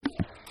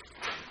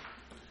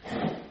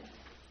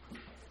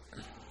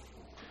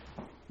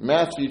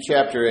Matthew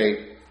chapter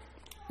 8.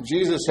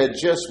 Jesus had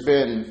just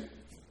been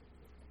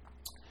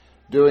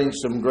doing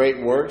some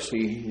great works.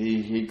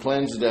 He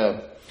cleansed,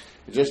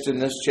 just in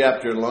this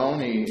chapter alone,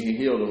 he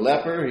healed a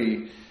leper.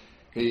 He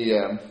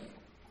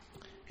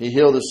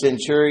healed the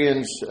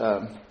centurion's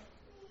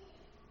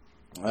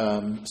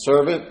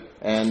servant,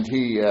 and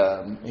he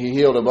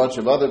healed a bunch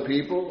of other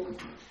people.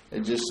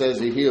 It just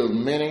says he healed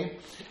many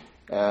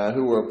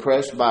who were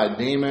oppressed by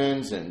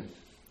demons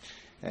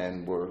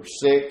and were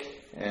sick.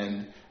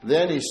 And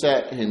then he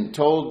sat and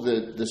told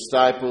the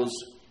disciples,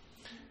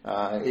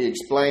 he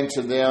explained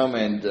to them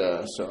and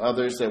so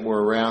others that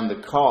were around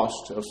the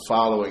cost of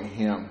following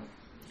him.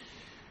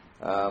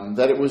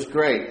 That it was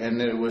great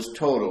and it was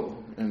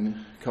total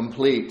and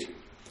complete.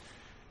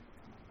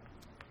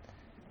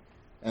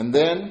 And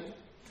then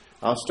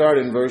I'll start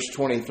in verse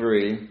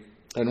 23.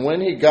 And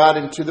when he got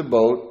into the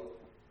boat,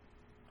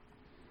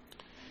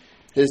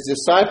 his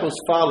disciples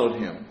followed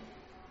him.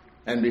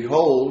 And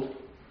behold,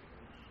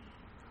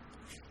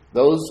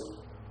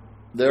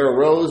 there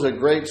arose a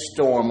great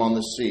storm on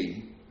the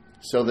sea,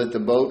 so that the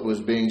boat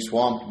was being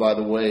swamped by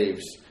the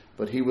waves,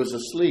 but he was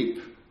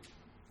asleep.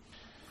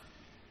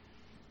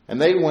 And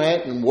they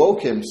went and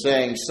woke him,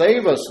 saying,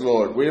 "Save us,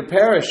 Lord, we are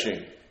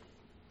perishing."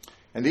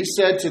 And he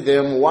said to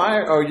them, "Why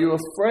are you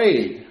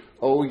afraid,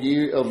 O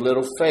ye of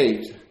little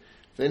faith?"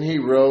 Then he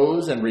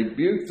rose and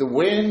rebuked the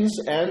winds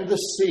and the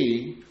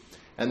sea,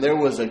 and there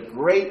was a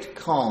great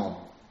calm.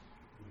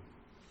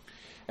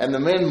 And the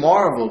men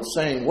marveled,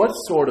 saying, "What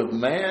sort of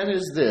man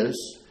is this,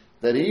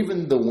 that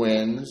even the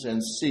winds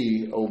and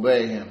sea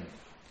obey him?"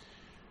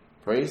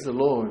 Praise the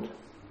Lord.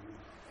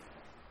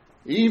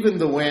 Even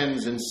the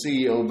winds and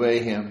sea obey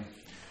him.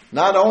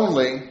 Not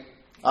only,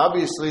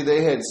 obviously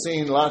they had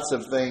seen lots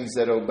of things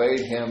that obeyed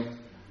him,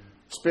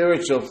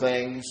 spiritual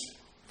things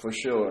for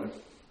sure.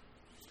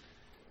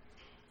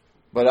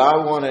 But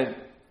I want to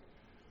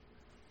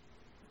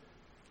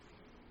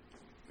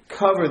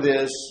cover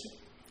this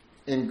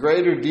in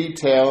greater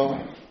detail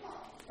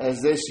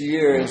as this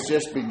year is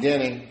just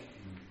beginning,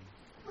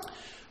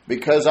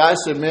 because I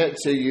submit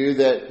to you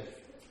that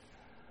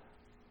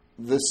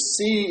the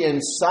sea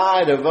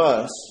inside of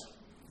us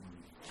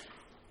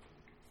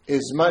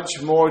is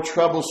much more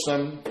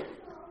troublesome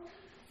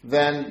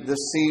than the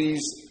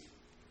seas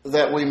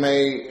that we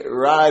may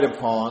ride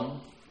upon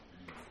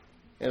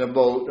in a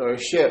boat or a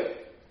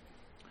ship.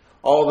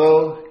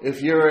 Although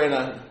if you're in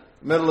the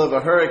middle of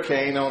a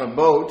hurricane on a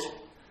boat,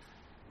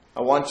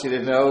 I want you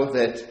to know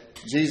that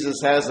Jesus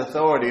has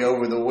authority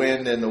over the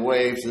wind and the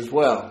waves as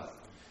well.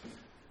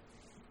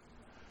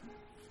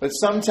 But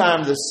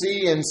sometimes the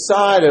sea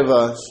inside of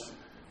us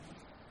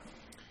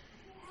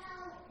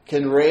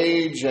can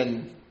rage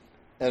and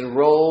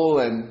roll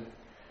and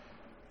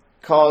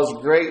cause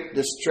great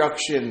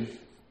destruction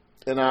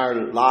in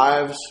our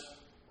lives.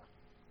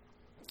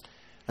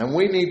 And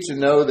we need to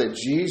know that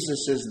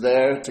Jesus is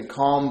there to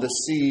calm the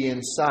sea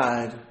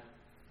inside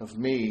of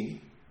me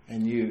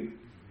and you.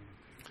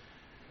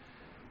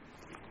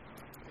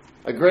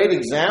 A great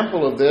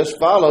example of this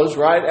follows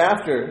right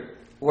after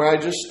where I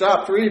just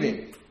stopped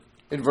reading,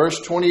 in verse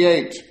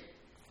 28.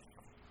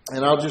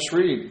 And I'll just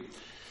read.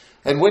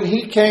 And when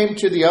he came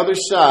to the other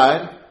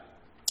side,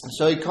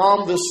 so he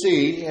calmed the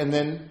sea, and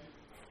then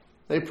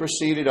they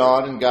proceeded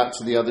on and got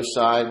to the other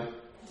side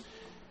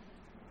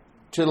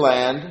to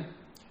land.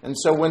 And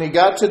so when he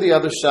got to the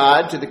other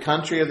side, to the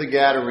country of the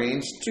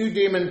Gadarenes, 2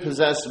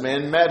 demon-possessed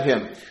men met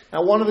him.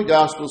 Now one of the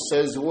Gospels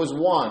says it was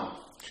one.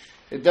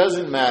 It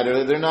doesn't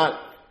matter. They're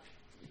not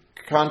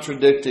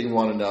contradicting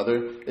one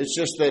another. It's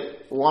just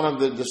that one of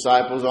the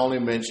disciples only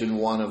mentioned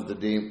one of the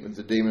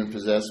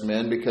demon-possessed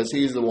men because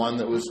he's the one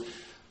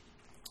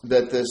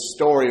that this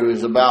story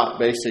was about,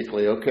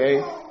 basically,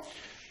 okay?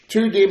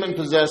 2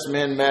 demon-possessed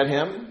men met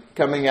him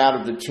coming out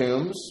of the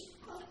tombs,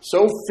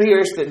 so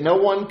fierce that no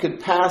one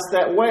could pass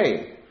that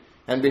way.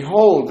 And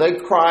behold, they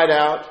cried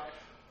out,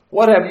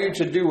 "What have you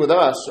to do with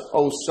us,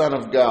 O Son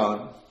of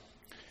God?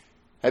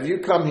 Have you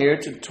come here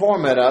to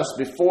torment us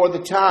before the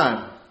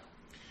time?"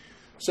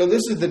 So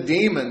this is the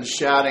demons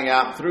shouting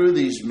out through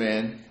these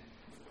men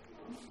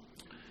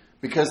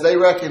because they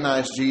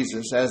recognize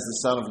Jesus as the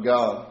Son of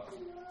God.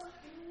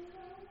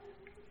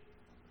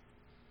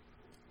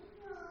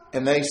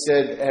 And they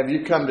said, "Have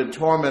you come to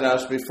torment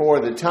us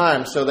before the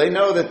time?" So they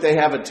know that they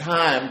have a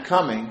time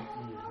coming,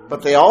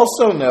 but they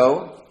also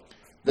know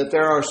that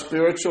there are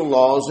spiritual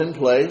laws in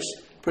place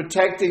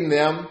protecting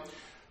them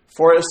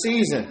for a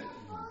season.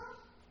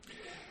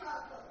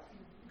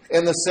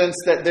 In the sense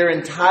that they're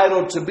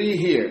entitled to be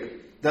here.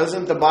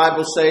 Doesn't the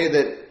Bible say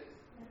that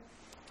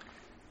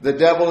the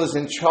devil is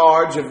in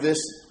charge of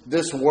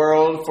this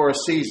world for a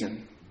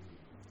season?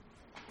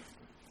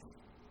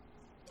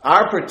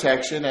 Our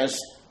protection as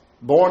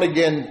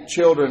born-again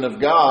children of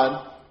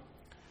God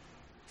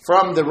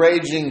from the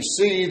raging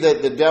sea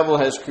that the devil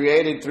has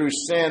created through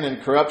sin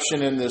and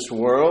corruption in this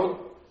world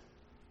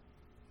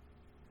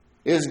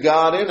is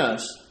God in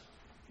us.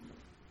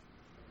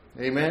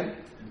 Amen?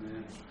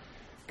 Amen.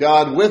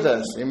 God with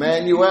us,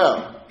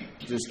 Emmanuel.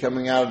 Just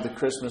coming out of the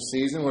Christmas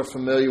season, we're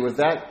familiar with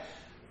that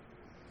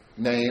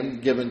name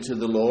given to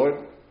the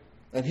Lord.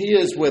 And He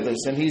is with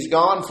us. And He's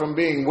gone from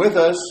being with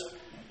us,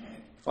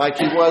 like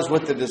He was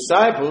with the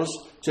disciples,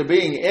 to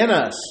being in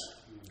us.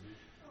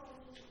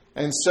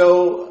 And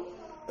so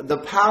the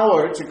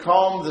power to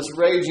calm this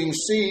raging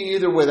sea,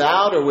 either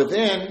without or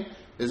within,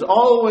 is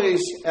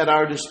always at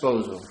our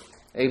disposal.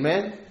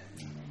 Amen?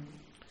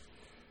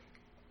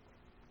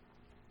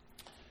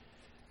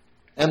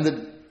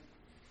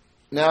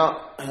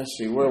 Now, let's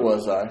see, where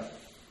was I?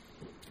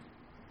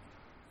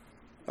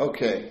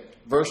 Okay,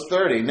 verse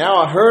 30.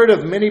 Now a herd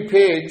of many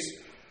pigs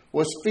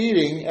was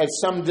feeding at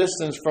some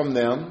distance from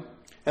them,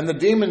 and the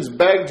demons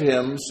begged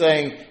Him,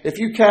 saying, "If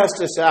you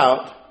cast us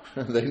out,"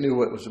 they knew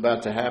what was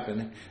about to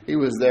happen. He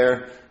was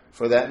there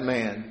for that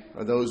man,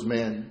 or those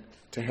men,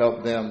 to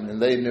help them,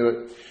 and they knew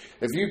it.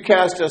 "If you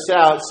cast us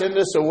out, send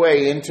us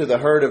away into the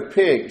herd of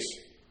pigs."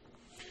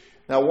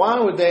 Now, why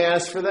would they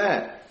ask for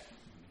that?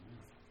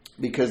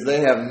 Because they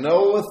have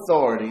no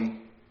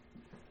authority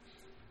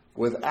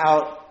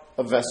without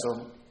a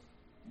vessel.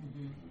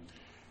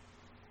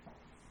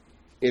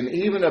 And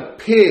even a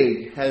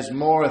pig has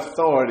more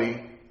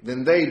authority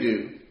than they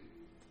do.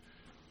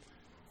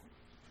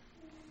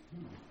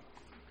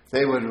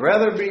 They would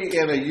rather be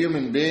in a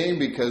human being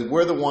because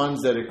we're the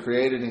ones that are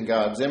created in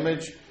God's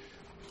image.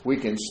 We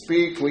can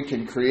speak, we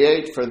can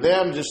create for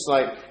them just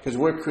like, because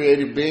we're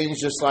created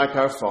beings just like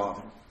our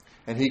Father.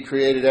 And He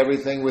created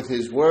everything with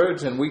His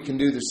words, and we can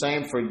do the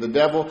same for the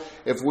devil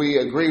if we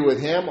agree with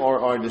him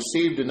or are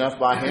deceived enough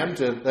by him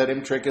to let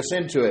him trick us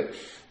into it.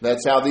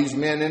 That's how these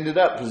men ended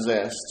up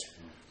possessed.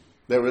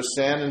 There was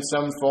sin in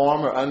some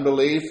form or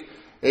unbelief,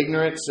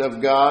 ignorance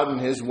of God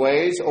and His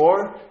ways,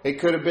 or it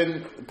could have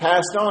been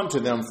passed on to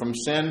them from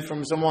sin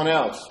from someone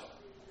else.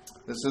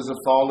 This is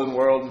a fallen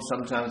world, and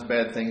sometimes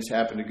bad things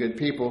happen to good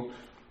people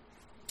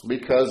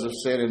because of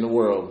sin in the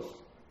world.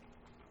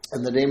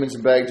 And the demons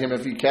begged Him,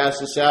 "If you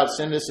cast us out,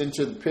 send us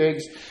into the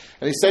pigs."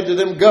 And He said to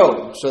them,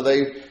 "Go." So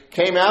they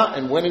came out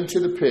and went into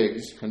the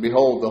pigs. And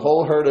behold, the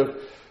whole herd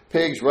of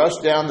pigs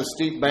rushed down the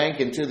steep bank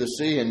into the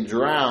sea and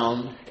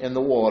drowned in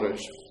the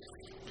waters.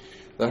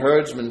 The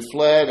herdsmen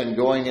fled, and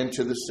going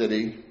into the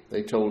city,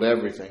 they told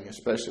everything,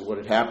 especially what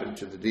had happened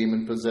to the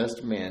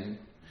demon-possessed men.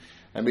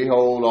 And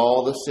behold,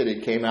 all the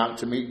city came out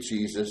to meet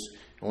Jesus.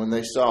 And when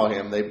they saw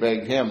Him, they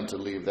begged Him to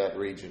leave that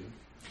region,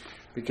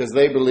 because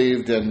they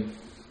believed in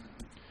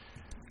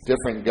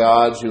different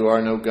gods who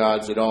are no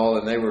gods at all,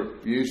 and they were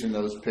using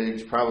those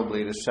pigs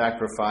probably to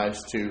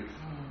sacrifice to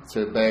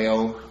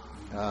Baal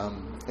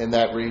in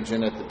that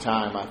region at the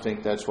time. I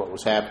think that's what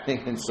was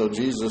happening. And so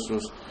Jesus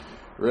was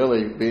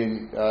really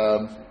being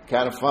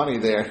kind of funny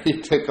there.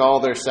 He took all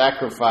their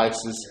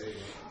sacrifices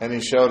and He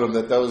showed them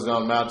that those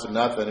don't amount to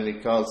nothing, and He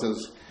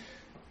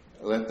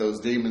let those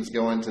demons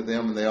go into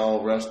them, and they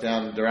all rushed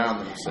down and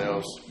drowned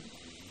themselves.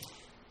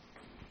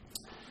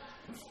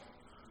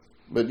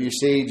 But you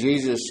see,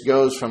 Jesus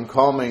goes from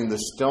calming the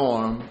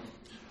storm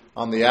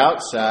on the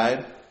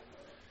outside.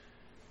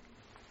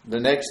 The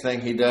next thing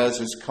He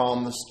does is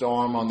calm the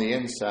storm on the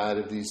inside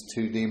of these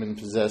two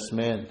demon-possessed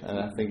men. And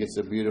I think it's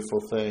a beautiful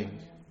thing.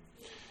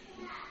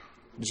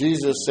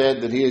 Jesus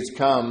said that He has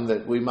come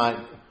that we might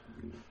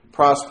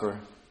prosper,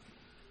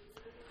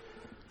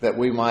 that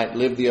we might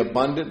live the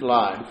abundant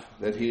life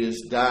that He has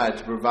died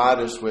to provide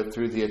us with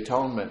through the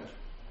atonement.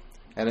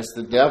 And it's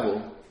the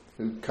devil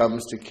who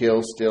comes to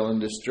kill, steal,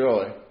 and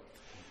destroy.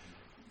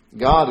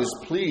 God is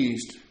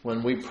pleased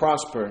when we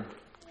prosper.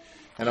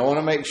 And I want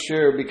to make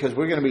sure, because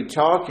we're going to be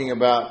talking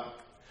about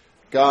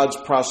God's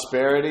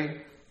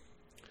prosperity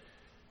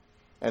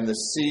and the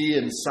sea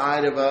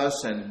inside of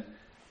us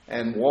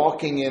and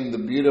walking in the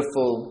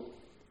beautiful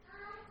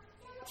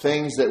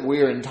things that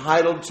we are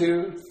entitled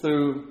to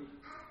through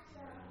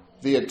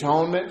the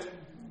atonement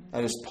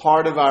and as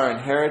part of our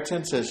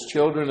inheritance as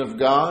children of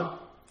God.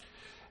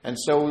 And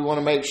so we want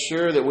to make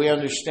sure that we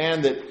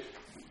understand that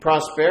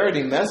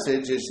prosperity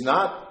message is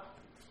not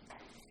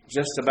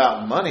just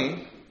about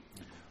money.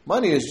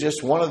 Money is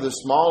just one of the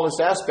smallest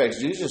aspects.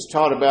 Jesus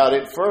taught about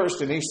it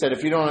first, and He said,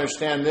 if you don't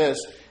understand this,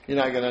 you're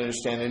not going to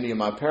understand any of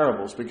my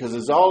parables, because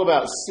it's all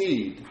about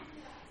seed,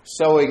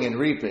 sowing and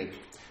reaping.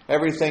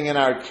 Everything in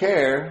our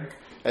care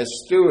as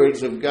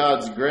stewards of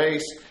God's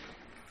grace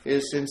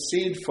is in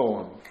seed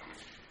form.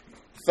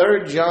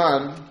 3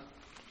 John,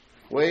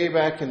 way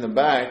back in the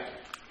back,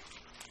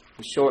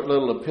 the short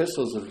little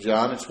epistles of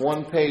John. It's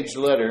one-page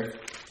letter,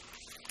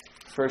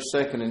 1st,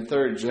 2nd, and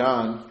 3rd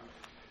John.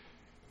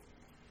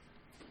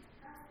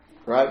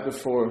 Right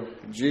before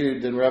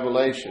Jude, then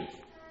Revelation.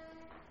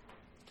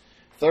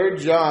 3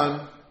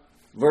 John,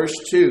 verse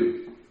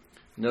 2.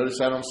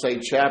 Notice I don't say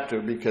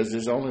chapter because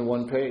there's only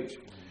one page.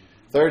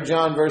 3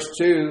 John, verse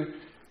 2.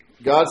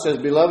 God says,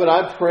 "Beloved,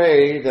 I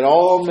pray that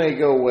all may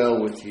go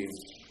well with you,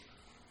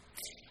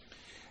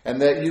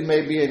 and that you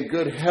may be in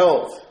good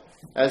health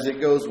as it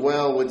goes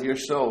well with your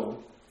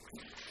soul."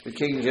 The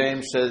King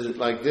James says it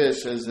like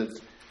this, says that,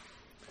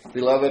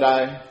 "Beloved,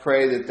 I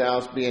pray that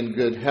thou be in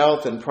good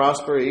health and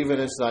prosper, even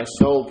as thy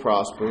soul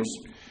prospers."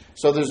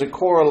 So there's a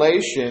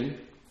correlation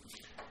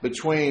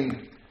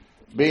between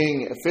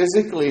being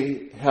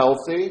physically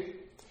healthy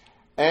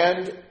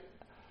and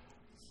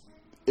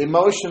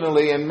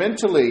emotionally and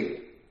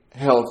mentally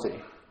healthy.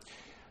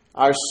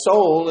 Our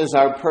soul is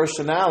our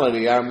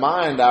personality, our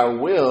mind, our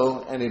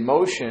will, and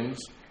emotions,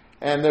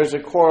 and there's a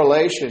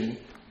correlation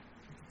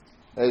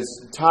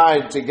that's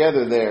tied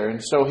together there.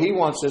 And so He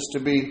wants us to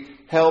be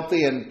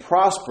healthy and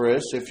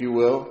prosperous, if you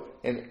will,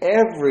 in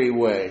every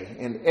way,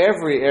 in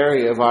every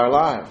area of our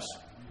lives.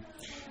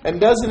 And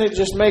doesn't it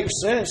just make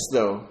sense,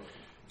 though,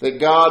 that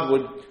God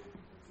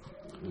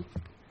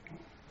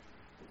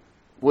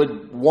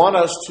would want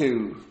us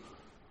to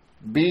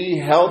be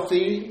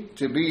healthy,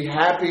 to be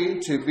happy,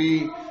 to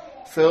be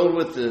filled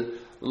with the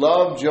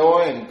love,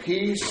 joy, and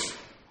peace,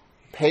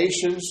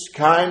 patience,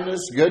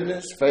 kindness,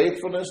 goodness,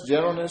 faithfulness,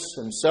 gentleness,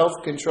 and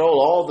self-control,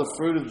 all the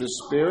fruit of the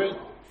Spirit,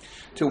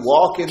 to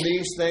walk in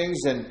these things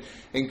in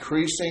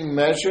increasing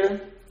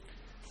measure?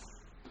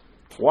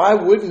 Why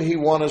wouldn't He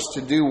want us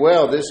to do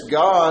well? This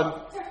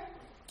God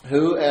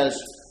who, as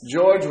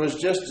George was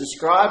just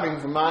describing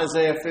from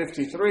Isaiah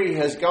 53,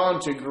 has gone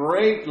to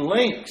great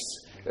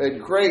lengths, at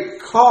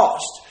great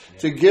cost,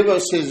 to give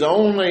us His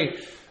only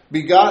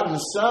begotten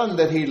Son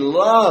that He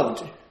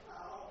loved,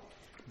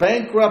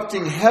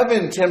 bankrupting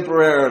heaven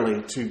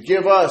temporarily to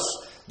give us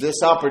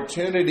this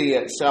opportunity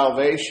at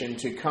salvation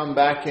to come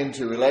back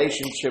into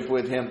relationship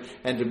with Him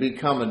and to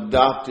become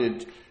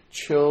adopted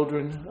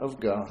children of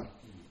God.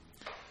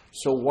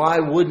 So why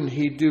wouldn't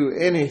He do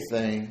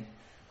anything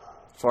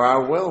for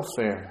our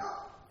welfare?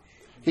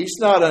 He's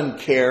not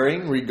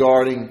uncaring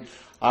regarding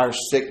our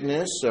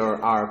sickness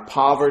or our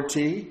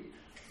poverty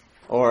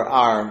or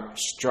our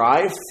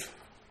strife.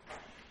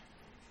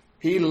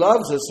 He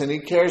loves us and He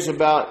cares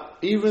about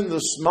even the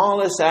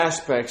smallest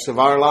aspects of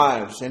our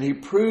lives. And He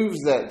proves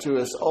that to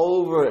us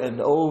over and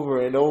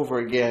over and over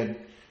again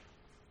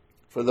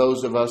for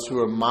those of us who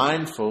are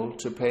mindful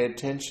to pay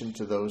attention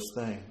to those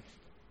things.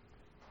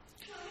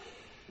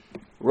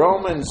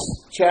 Romans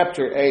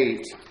chapter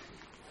 8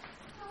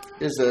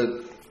 is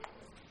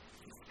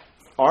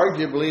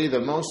arguably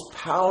the most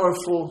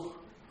powerful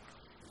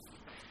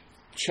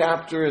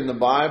chapter in the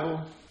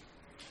Bible,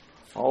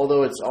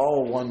 although it's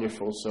all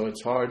wonderful, so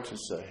it's hard to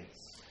say.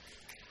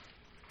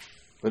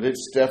 But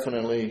it's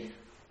definitely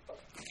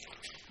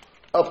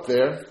up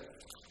there.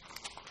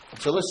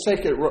 So let's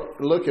take a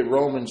look at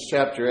Romans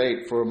chapter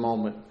 8 for a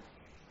moment.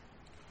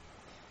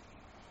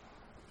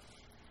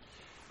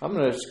 I'm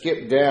going to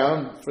skip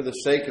down for the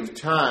sake of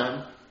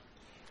time.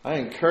 I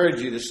encourage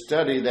you to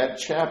study that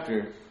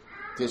chapter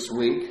this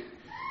week.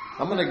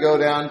 I'm going to go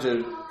down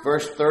to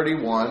verse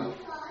 31.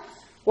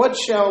 What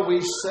shall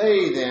we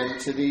say then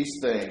to these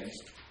things?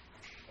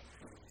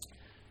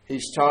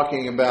 He's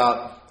talking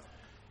about,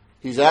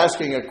 he's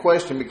asking a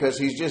question because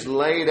he's just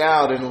laid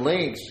out in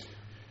length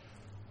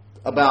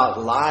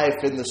about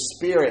life in the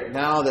Spirit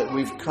now that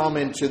we've come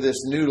into this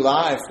new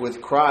life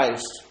with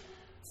Christ,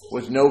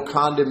 with no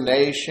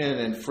condemnation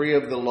and free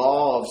of the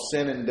law of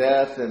sin and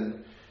death,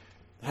 and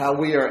how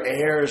we are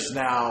heirs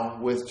now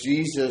with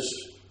Jesus,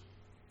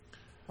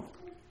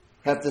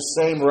 have the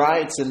same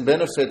rights and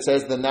benefits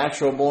as the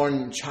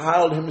natural-born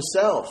child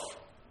himself.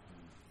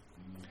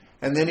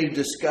 And then he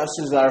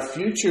discusses our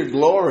future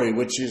glory,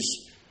 which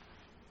is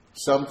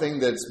something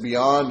that's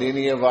beyond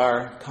any of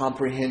our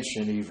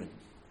comprehension even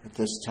at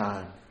this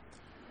time.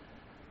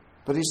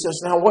 But he says,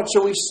 now what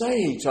shall we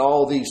say to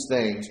all these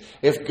things?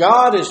 If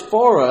God is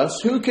for us,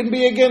 who can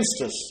be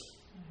against us?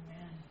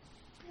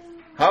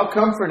 Amen. How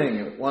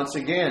comforting, once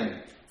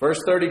again. Verse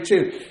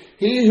 32.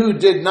 He who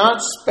did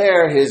not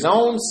spare His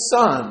own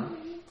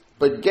Son,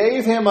 but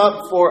gave Him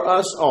up for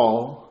us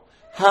all,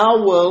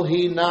 how will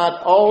He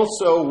not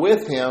also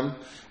with Him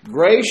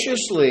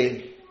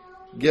graciously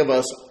give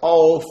us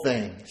all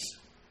things?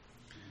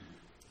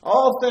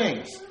 All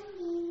things.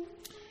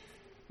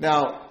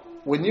 Now,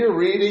 when you're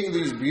reading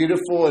these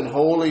beautiful and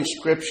holy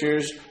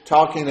scriptures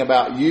talking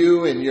about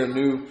you and your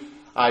new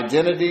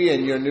identity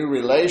and your new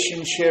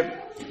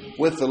relationship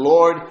with the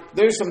Lord,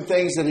 there's some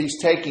things that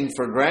He's taking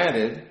for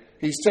granted.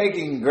 He's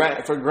taking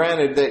for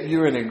granted that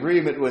you're in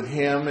agreement with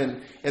Him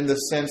and in the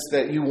sense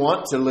that you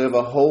want to live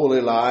a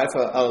holy life,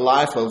 a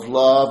life of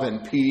love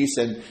and peace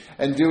and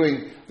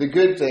doing the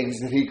good things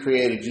that He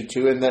created you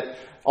to, and that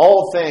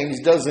all things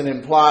doesn't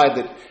imply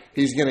that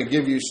He's going to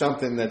give you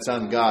something that's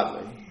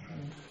ungodly.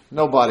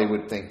 Nobody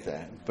would think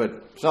that,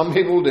 but some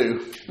people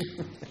do.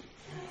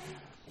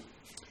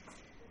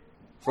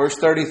 Verse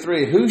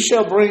 33, who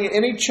shall bring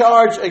any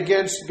charge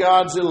against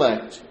God's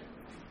elect?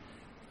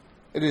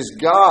 It is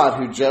God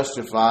who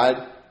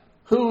justified.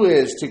 Who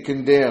is to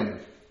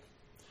condemn?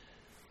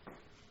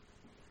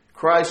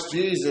 Christ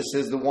Jesus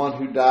is the one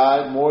who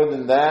died. More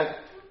than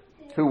that,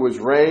 who was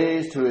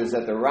raised, who is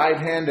at the right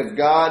hand of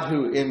God,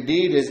 who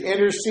indeed is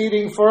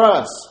interceding for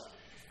us.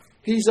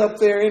 He's up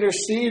there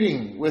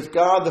interceding with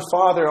God the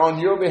Father on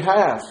your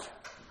behalf.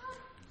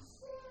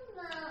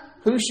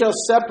 Who shall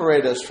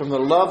separate us from the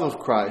love of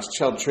Christ?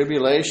 Shall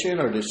tribulation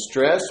or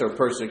distress or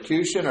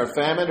persecution or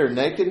famine or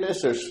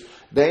nakedness or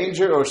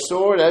danger or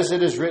sword, as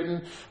it is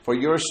written, for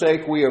your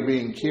sake we are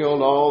being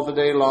killed all the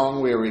day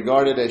long. We are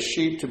regarded as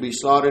sheep to be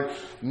slaughtered.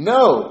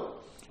 No,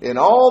 in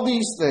all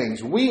these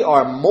things we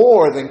are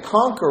more than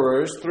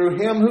conquerors through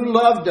him who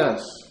loved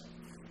us.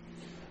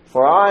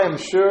 For I am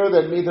sure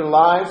that neither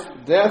life,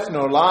 death,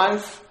 nor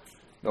life,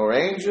 nor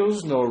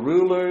angels, nor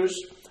rulers,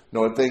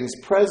 nor things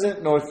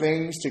present, nor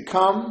things to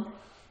come,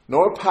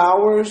 nor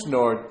powers,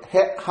 nor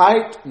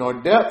height,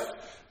 nor depth,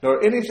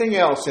 nor anything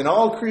else in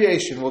all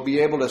creation will be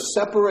able to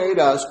separate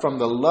us from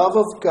the love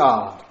of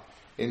God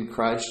in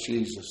Christ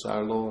Jesus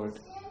our Lord.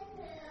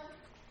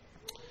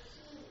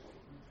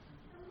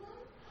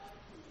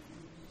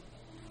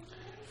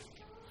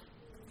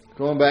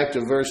 Going back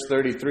to verse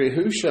 33,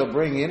 who shall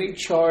bring any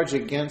charge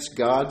against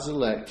God's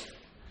elect?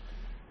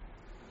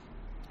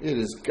 It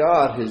is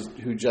God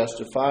who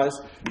justifies.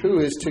 Who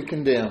is to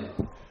condemn?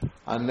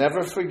 I'll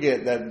never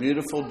forget that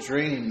beautiful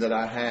dream that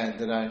I had,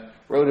 that I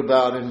wrote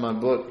about in my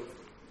book,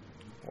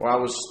 where I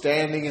was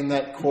standing in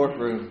that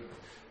courtroom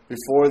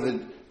before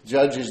the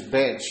judge's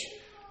bench,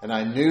 and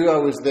I knew I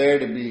was there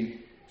to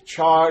be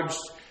charged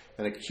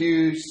and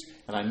accused,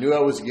 and I knew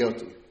I was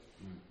guilty.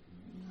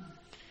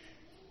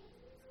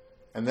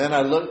 And then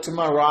I looked to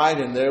my right,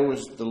 and there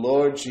was the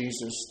Lord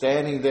Jesus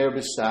standing there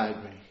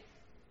beside me.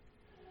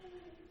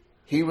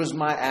 He was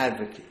my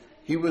advocate.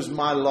 He was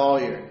my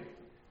lawyer.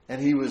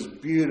 And he was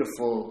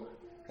beautiful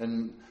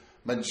and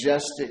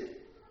majestic.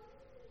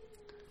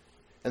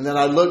 And then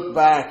I looked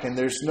back, and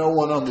there's no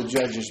one on the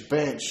judge's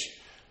bench.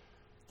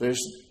 There's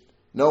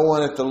no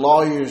one at the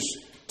lawyer's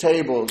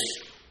tables.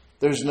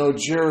 There's no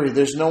jury.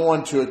 There's no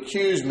one to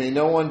accuse me,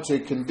 no one to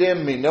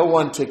condemn me, no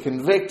one to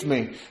convict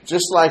me.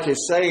 Just like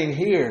it's saying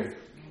here.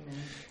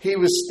 He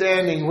was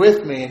standing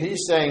with me, and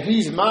he's saying,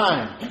 he's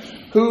mine.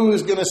 Who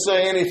is going to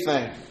say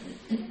anything?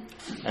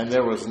 And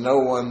there was no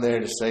one there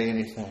to say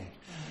anything.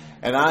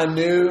 And I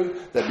knew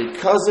that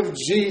because of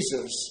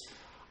Jesus,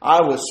 I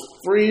was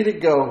free to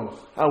go.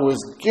 I was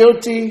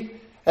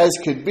guilty as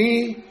could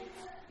be,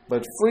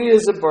 but free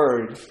as a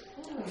bird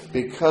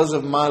because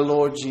of my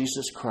Lord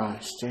Jesus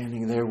Christ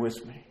standing there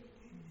with me.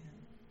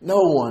 No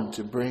one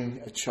to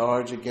bring a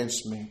charge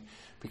against me,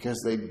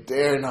 because they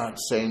dare not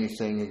say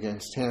anything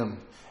against him,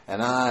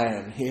 and I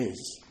am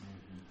his.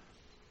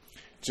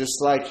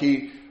 Just like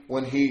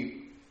when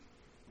he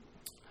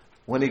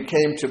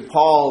came to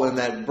Paul in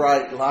that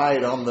bright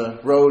light on the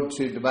road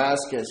to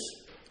Damascus,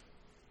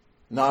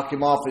 knock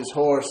him off his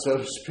horse, so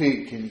to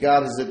speak, and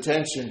got his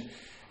attention.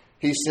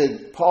 He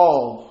said,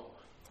 Paul,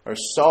 or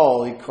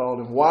Saul, he called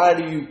him, why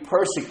do you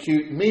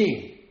persecute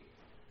me?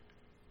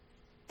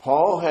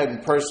 Paul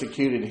hadn't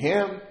persecuted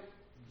him.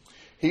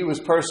 He was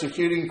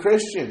persecuting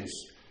Christians.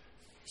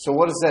 So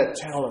what does that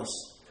tell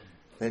us?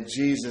 That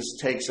Jesus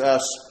takes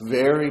us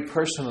very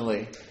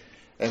personally.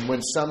 And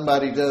when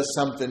somebody does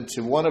something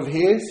to one of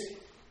his,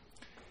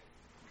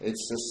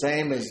 it's the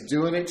same as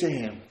doing it to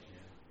him.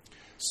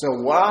 So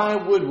why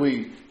would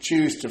we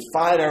choose to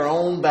fight our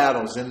own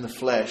battles in the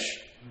flesh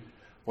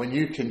when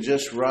you can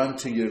just run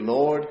to your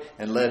Lord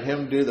and let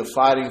him do the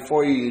fighting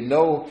for you? You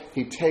know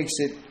he takes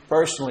it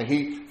personally.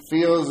 He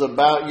feels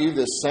about you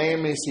the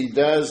same as he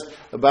does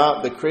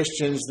about the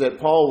Christians that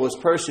Paul was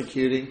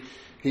persecuting.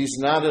 He's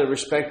not a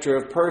respecter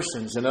of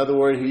persons. In other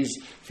words, he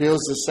feels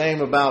the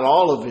same about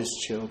all of his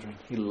children.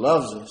 He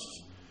loves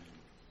us.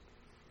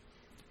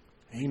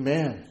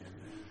 Amen.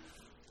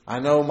 I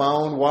know my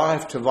own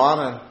wife,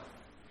 Tavana.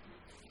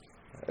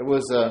 It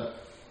was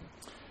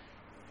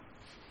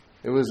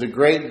a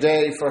great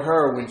day for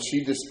her when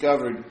she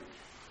discovered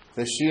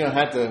that she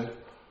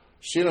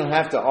don't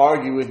have to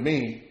argue with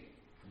me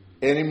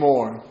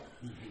anymore,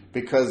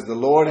 because the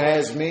Lord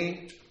has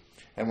me,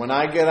 and when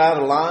I get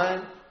out of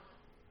line,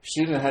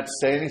 she didn't have to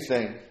say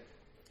anything.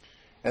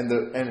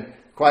 And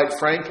quite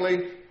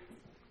frankly,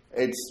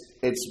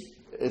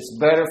 it's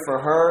better for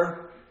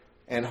her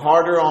and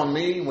harder on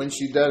me when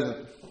she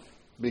doesn't,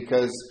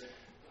 because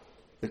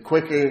the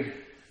quicker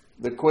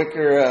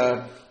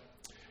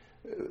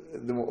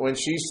when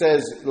she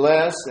says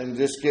less and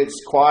just gets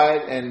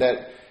quiet,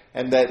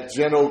 and that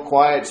gentle,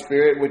 quiet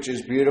spirit, which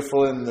is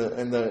beautiful in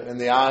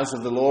the eyes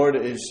of the Lord,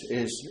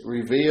 is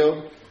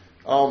revealed.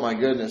 Oh my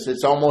goodness!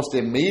 It's almost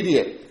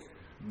immediate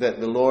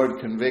that the Lord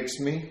convicts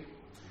me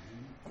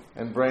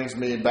and brings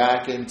me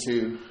back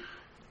into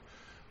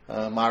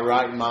my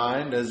right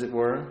mind, as it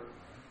were.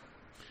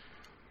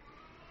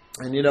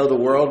 And you know, the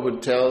world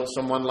would tell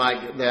someone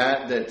like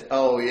that,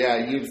 oh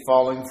yeah, you're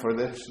falling for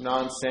this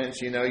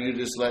nonsense. You know, you're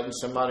just letting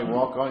somebody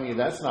walk on you.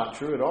 That's not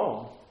true at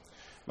all.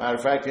 Matter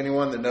of fact,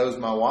 anyone that knows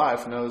my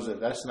wife knows that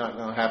that's not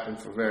going to happen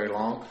for very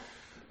long.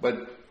 But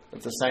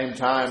at the same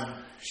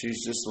time,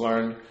 she's just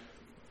learned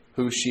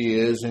who she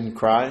is in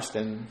Christ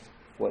and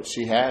what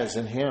she has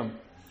in him.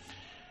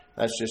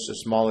 That's just a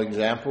small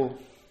example,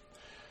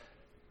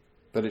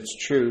 but it's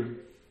true.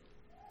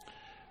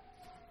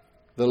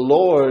 The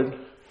Lord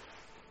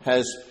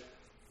has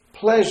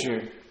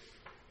pleasure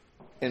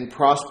in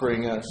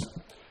prospering us.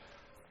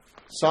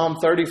 Psalm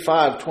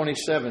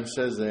 35:27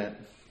 says that.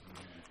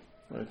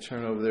 I'm going to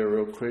turn over there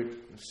real quick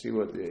and see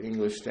what the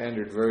English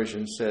Standard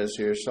Version says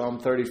here.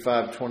 Psalm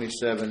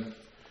 35:27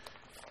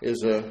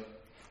 is a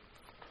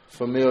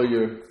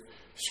familiar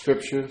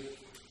scripture.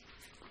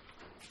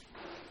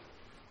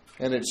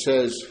 And it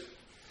says,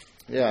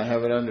 I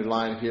have it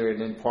underlined here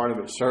and then part of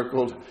it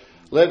circled.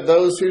 Let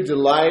those who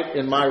delight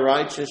in my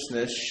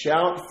righteousness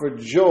shout for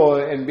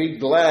joy and be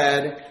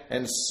glad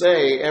and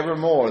say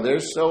evermore.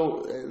 There's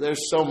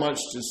so much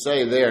to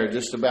say there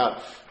just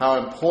about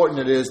how important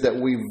it is that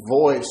we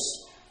voice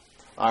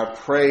our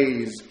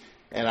praise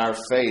and our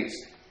faith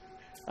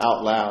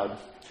out loud.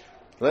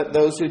 Let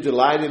those who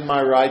delight in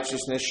my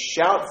righteousness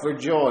shout for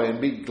joy and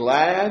be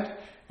glad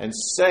and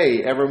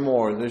say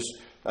evermore. There's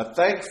a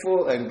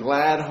thankful and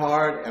glad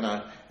heart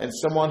and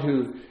someone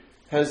who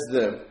has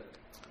the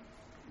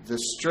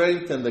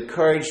strength and the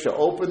courage to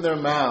open their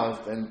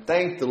mouth and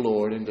thank the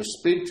Lord and to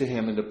speak to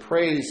Him and to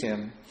praise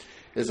Him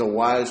is a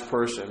wise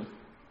person.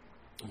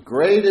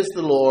 Great is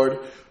the Lord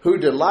who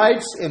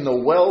delights in the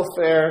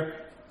welfare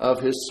of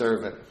His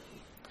servant.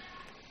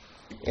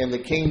 In the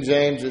King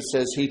James it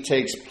says He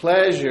takes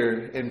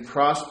pleasure in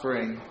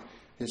prospering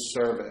His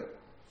servant.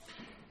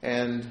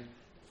 And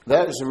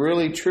that is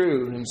really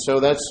true. And so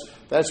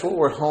that's what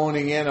we're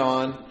honing in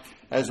on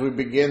as we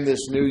begin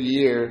this new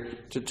year,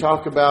 to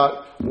talk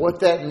about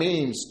what that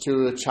means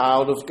to a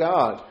child of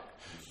God.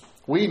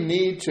 We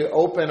need to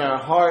open our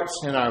hearts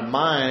and our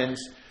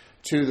minds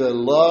to the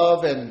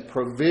love and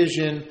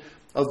provision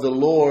of the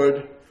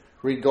Lord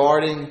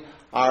regarding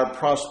our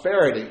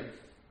prosperity.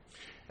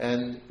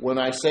 And when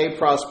I say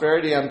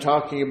prosperity, I'm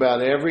talking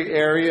about every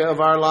area of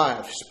our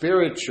life: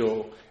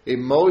 spiritual,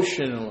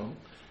 emotional,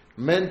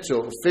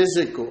 mental,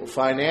 physical,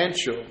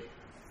 financial.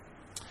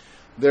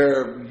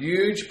 There are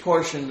huge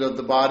portions of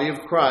the body of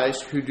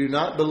Christ who do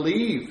not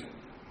believe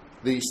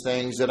these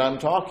things that I'm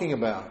talking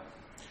about.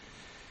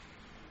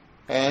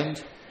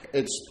 And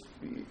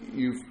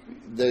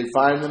they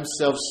find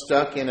themselves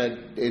stuck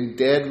in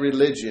dead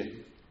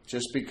religion.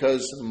 Just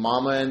because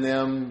mama and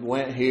them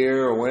went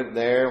here or went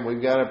there and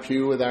we've got a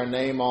pew with our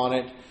name on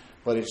it,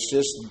 but it's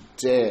just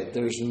dead.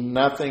 There's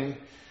nothing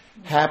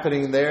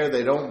happening there.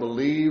 They don't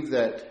believe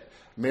that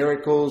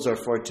miracles are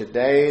for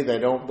today. They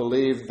don't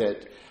believe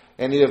that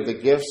any of the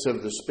gifts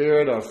of the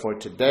Spirit are for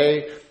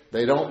today.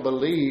 They don't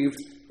believe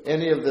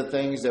any of the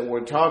things that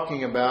we're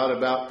talking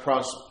about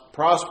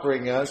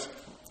prospering us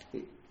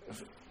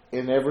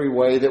in every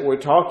way that we're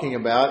talking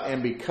about.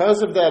 And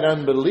because of that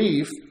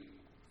unbelief,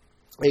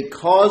 it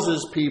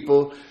causes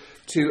people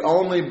to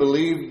only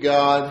believe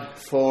God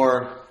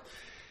for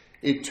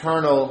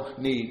eternal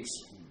needs,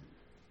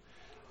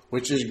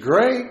 which is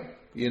great.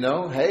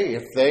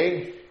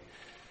 Hey,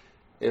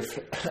 if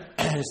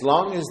as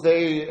long as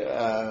they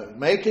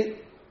make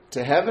it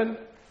to heaven,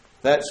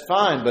 that's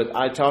fine. But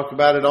I talk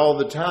about it all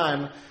the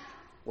time.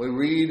 We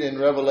read in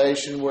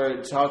Revelation where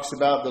it talks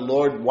about the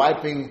Lord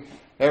wiping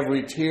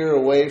every tear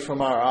away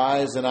from our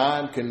eyes, and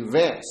I'm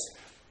convinced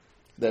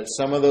that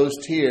some of those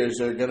tears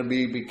are going to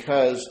be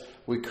because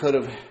we could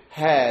have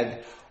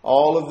had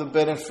all of the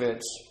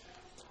benefits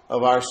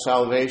of our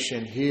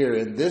salvation here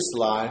in this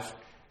life,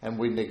 and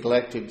we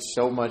neglected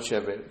so much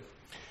of it.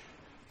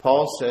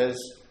 Paul says,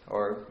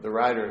 or the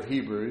writer of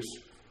Hebrews,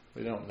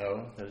 we don't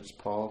know that it's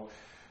Paul,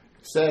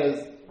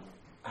 says,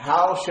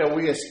 how shall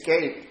we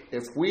escape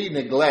if we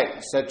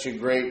neglect such a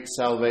great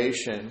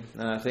salvation?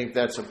 And I think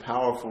that's a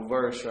powerful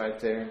verse right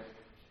there.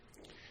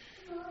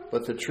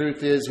 But the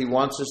truth is, He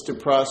wants us to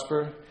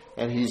prosper,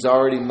 and He's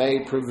already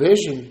made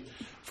provision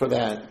for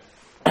that.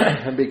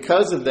 And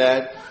because of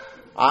that,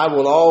 I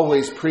will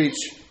always preach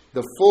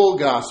the full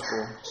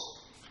gospel.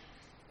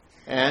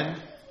 And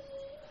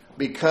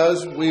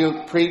because we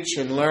preach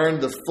and learn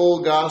the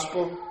full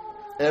gospel,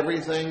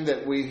 everything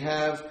that we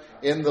have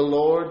in the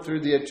Lord through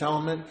the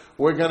atonement,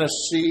 we're going to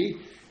see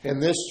in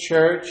this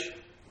church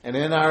and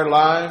in our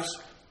lives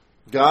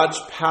God's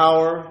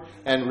power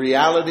and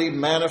reality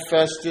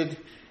manifested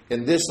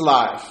in this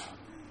life,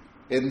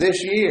 in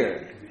this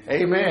year.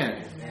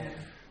 Amen.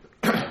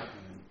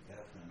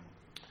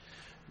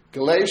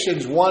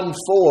 Galatians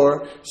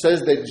 1:4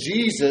 says that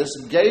Jesus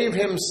gave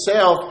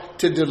Himself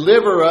to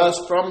deliver us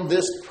from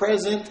this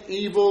present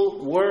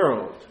evil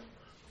world.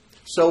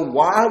 So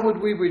why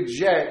would we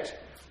reject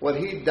what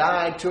He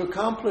died to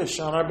accomplish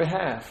on our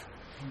behalf?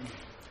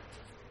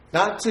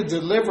 Not to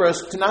deliver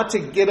us, not to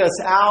get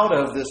us out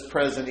of this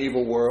present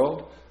evil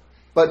world,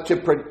 but to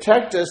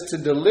protect us, to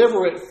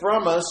deliver it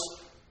from us,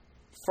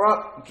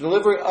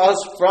 deliver us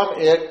from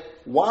it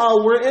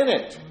while we're in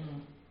it.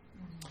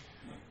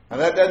 Now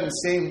that doesn't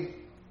seem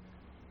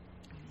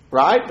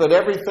right, but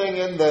everything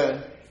in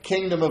the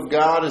kingdom of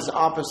God is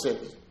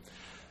opposite.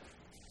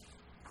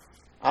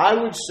 I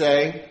would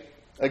say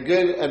a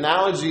good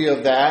analogy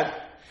of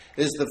that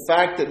is the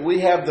fact that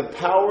we have the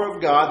power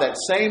of God, that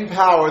same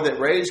power that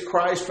raised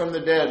Christ from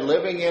the dead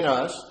living in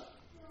us.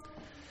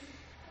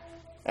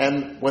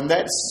 And when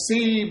that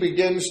sea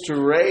begins to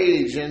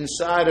rage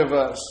inside of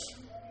us,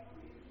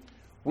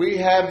 we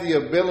have the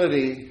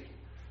ability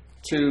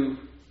to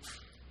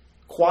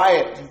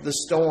quiet the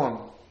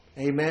storm.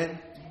 Amen?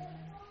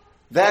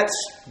 That's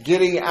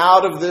getting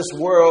out of this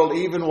world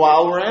even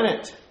while we're in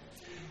it.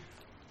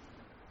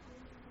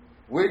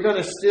 We're going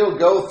to still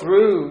go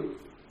through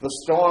the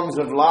storms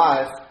of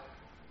life,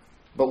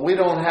 but we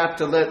don't have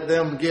to let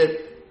them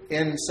get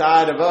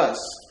inside of us.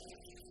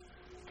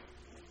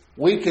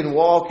 We can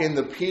walk in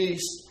the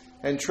peace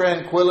and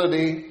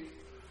tranquility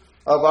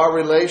of our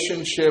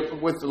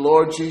relationship with the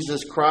Lord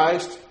Jesus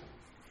Christ,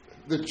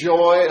 the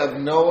joy of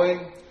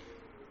knowing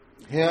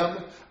Him,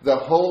 the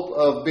hope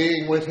of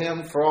being with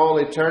Him for all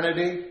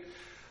eternity.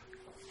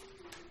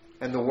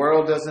 And the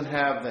world doesn't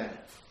have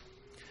that.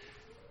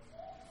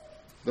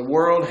 The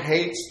world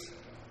hates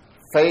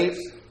faith,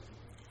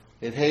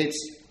 it hates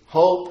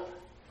hope,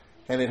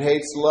 and it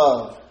hates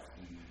love.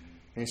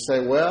 And you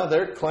say, well,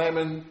 they're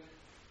claiming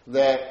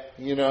that,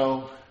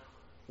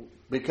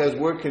 because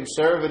we're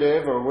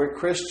conservative or we're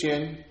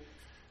Christian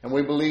and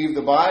we believe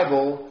the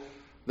Bible,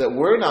 that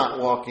we're not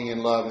walking in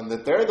love and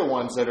that they're the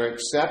ones that are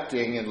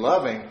accepting and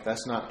loving.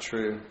 That's not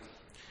true.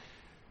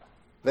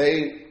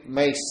 They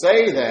may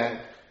say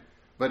that,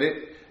 but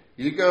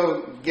you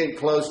go get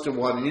close to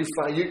one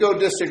and you go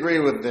disagree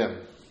with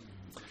them.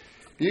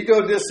 You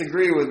go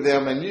disagree with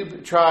them and you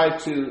try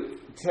to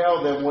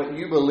tell them what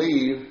you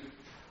believe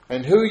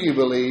and who you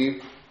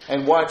believe,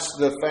 and watch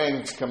the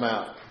fangs come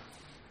out.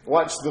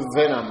 Watch the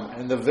venom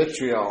and the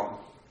vitriol.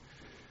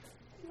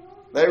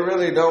 They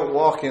really don't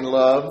walk in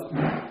love.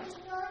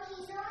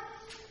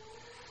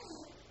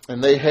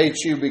 And they hate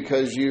you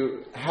because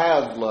you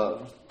have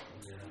love.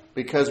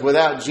 Because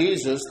without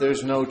Jesus,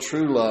 there's no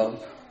true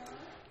love.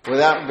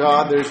 Without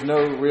God, there's no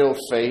real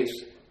faith.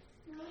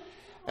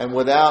 And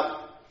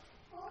without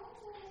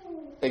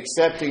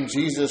accepting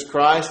Jesus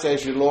Christ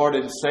as your Lord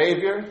and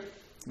Savior,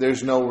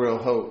 there's no real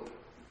hope.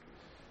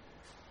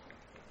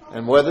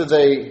 And whether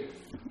they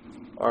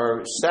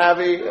are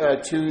savvy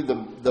to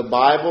the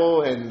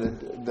Bible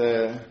and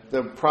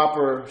the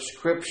proper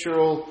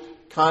scriptural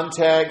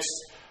context,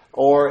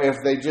 or if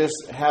they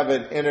just have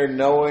an inner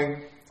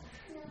knowing,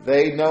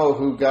 they know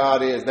who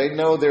God is. They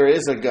know there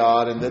is a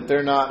God and that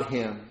they're not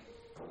Him.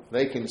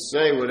 They can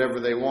say whatever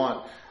they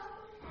want.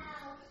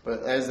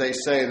 But as they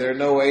say, there are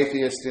no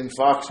atheists in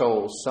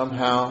foxholes.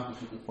 Somehow,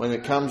 when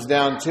it comes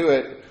down to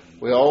it,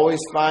 we always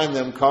find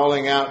them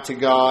calling out to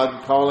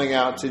God, calling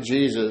out to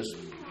Jesus.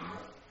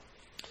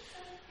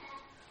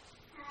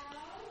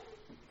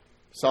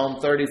 Psalm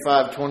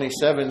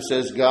 35:27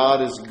 says,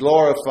 God is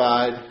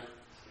glorified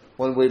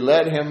when we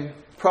let Him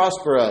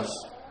prosper us.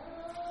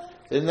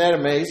 Isn't that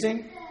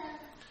amazing?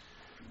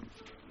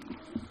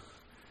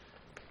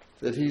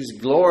 That He's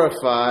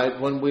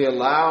glorified when we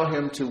allow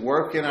Him to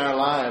work in our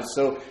lives.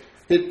 So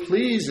it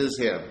pleases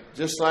Him.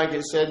 Just like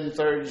it said in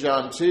 3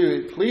 John 2,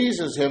 it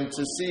pleases Him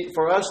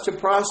for us to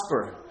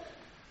prosper.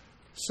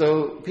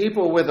 So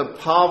people with a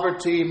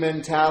poverty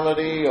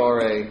mentality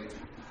or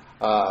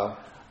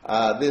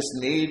this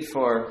need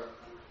for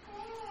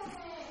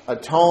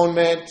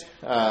atonement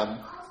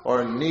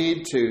or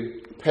need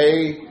to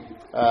pay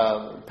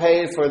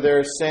for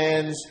their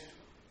sins.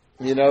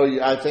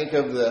 I think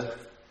of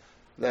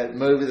that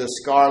movie, The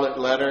Scarlet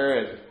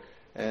Letter,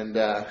 and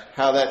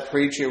how that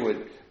preacher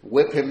would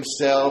whip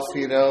himself,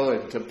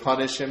 and to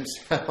punish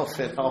himself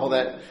and all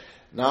that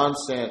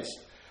nonsense.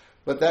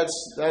 But that's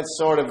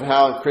sort of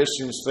how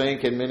Christians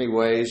think in many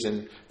ways.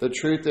 And the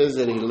truth is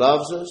that He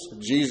loves us.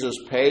 Jesus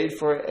paid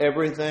for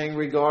everything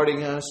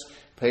regarding us,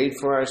 paid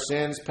for our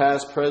sins,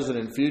 past, present,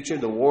 and future.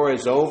 The war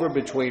is over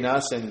between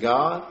us and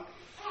God.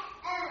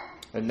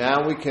 And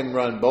now we can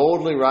run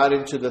boldly right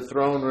into the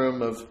throne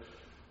room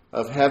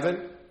of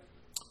heaven,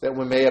 that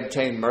we may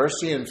obtain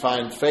mercy and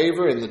find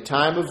favor in the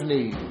time of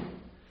need.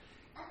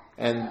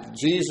 And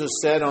Jesus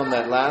said on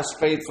that last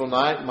faithful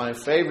night, my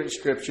favorite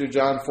scripture,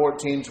 John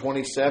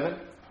 14:27,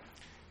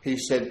 He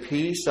said,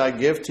 peace I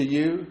give to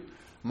you,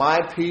 my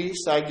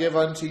peace I give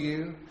unto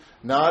you,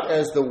 not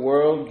as the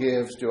world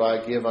gives do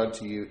I give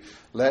unto you.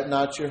 Let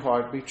not your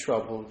heart be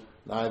troubled,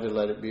 neither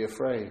let it be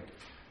afraid.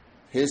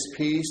 His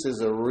peace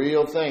is a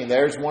real thing.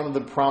 There's one of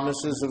the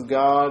promises of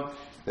God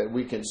that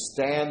we can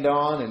stand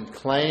on and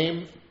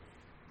claim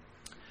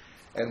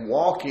and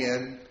walk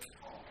in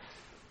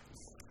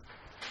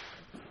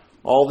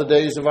all the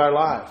days of our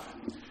life.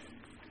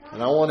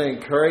 And I want to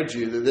encourage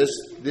you that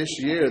this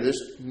year, this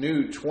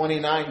new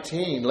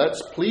 2019,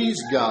 let's please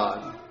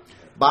God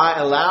by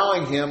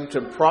allowing Him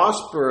to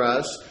prosper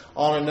us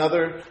on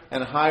another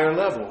and higher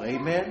level.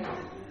 Amen?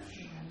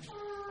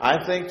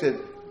 I think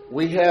that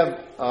we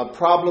have a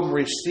problem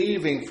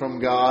receiving from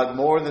God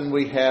more than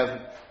we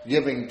have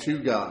giving to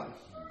God.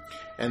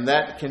 And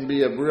that can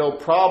be a real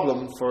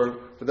problem for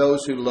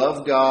those who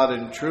love God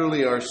and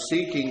truly are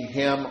seeking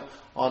Him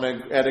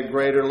at a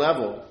greater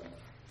level.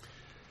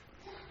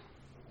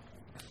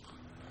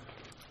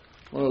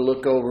 I want to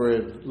look over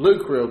at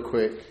Luke real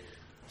quick.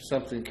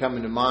 Something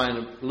coming to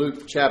mind.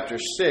 Luke chapter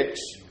 6.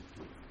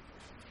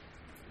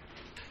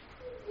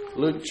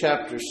 Luke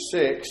chapter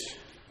 6.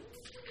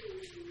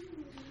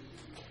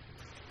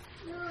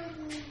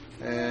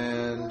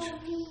 And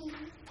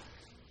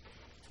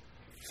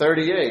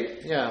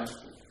 38. Yeah.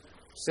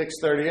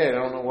 6:38. I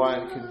don't know why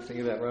I couldn't think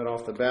of that right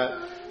off the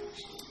bat.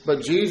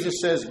 But Jesus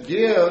says,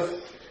 give,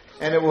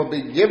 and it will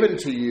be given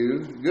to you,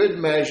 good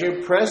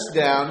measure, pressed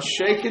down,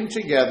 shaken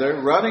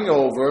together, running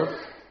over,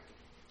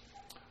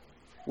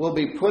 will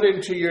be put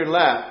into your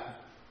lap.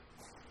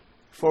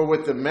 For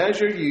with the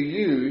measure you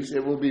use,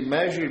 it will be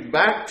measured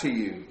back to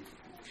you.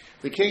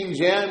 The King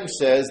James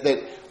says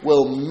that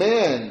will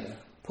men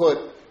put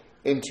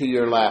into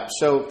your lap.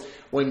 So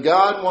when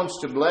God wants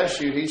to bless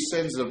you, He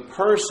sends a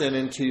person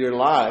into your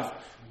life,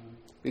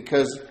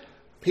 because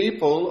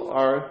people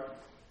are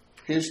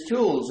His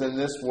tools in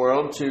this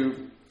world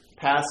to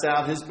pass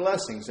out His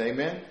blessings.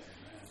 Amen?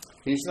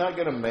 He's not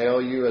going to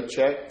mail you a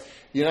check.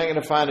 You're not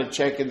going to find a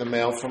check in the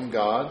mail from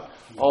God.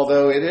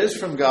 Although it is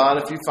from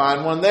God if you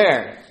find one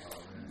there.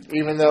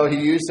 Even though He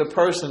used a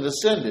person to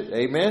send it.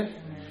 Amen?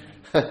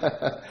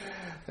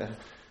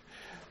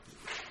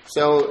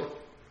 So,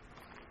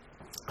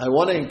 I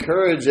want to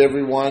encourage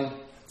everyone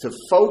to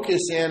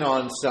focus in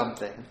on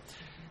something.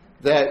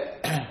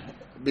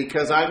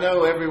 Because I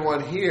know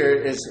everyone here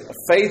is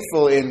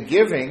faithful in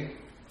giving.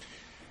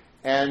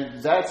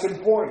 And that's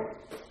important.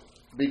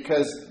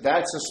 Because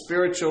that's a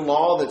spiritual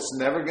law that's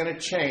never going to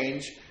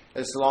change.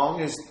 As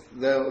long as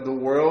the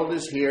world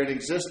is here in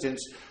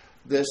existence,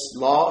 this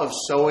law of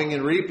sowing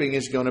and reaping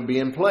is going to be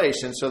in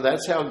place. And so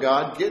that's how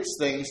God gets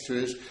things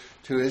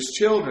to His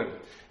children.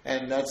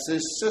 And that's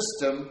His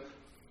system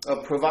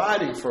of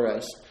providing for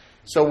us.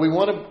 So we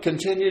want to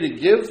continue to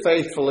give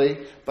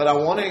faithfully, but I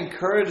want to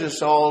encourage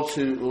us all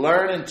to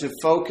learn and to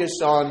focus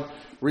on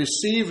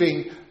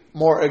receiving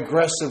more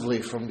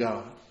aggressively from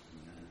God.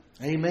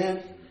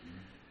 Amen?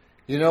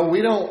 You know,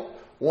 we don't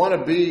want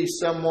to be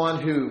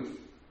someone who,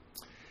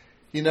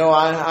 you know,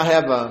 I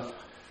have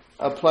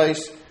a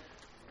place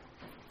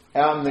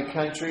out in the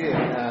country,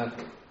 and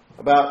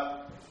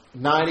about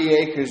 90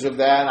 acres of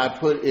that I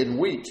put in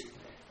wheat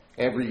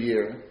every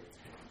year.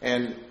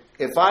 And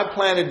if I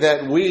planted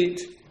that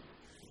wheat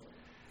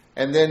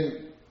and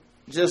then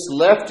just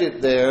left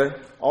it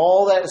there,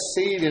 all that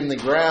seed in the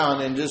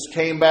ground, and just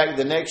came back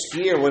the next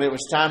year when it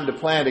was time to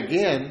plant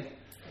again,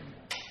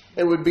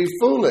 it would be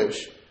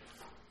foolish.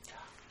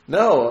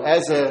 No,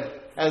 as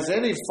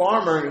any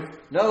farmer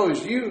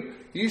knows, you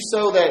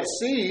sow that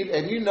seed,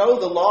 and you know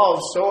the law of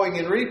sowing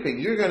and reaping.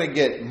 You're going to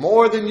get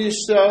more than you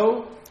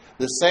sow,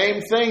 the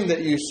same thing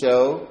that you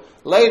sow,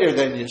 later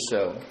than you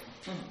sow.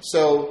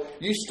 So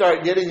you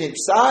start getting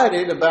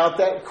excited about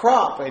that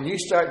crop, and you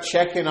start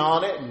checking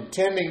on it and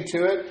tending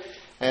to it,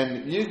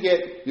 and you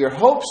get your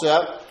hopes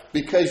up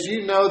because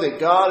you know that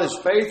God is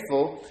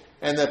faithful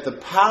and that the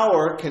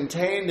power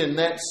contained in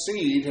that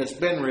seed has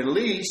been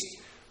released,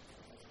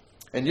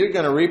 and you're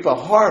going to reap a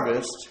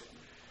harvest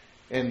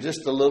in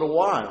just a little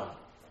while.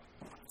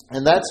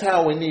 And that's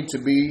how we need to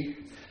be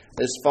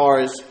as far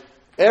as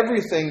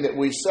everything that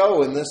we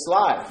sow in this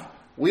life.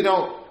 We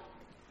don't,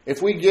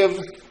 if we give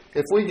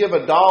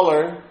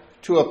 $1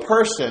 to a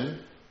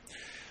person,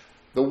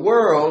 the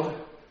world,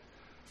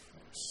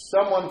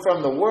 someone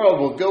from the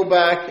world will go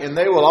back and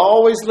they will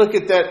always look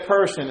at that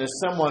person as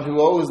someone who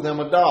owes them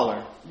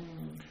 $1.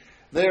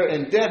 They're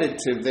indebted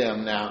to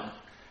them now.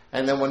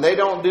 And then when they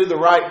don't do the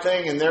right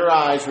thing in their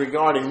eyes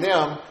regarding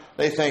them,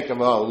 they think of,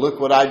 oh, look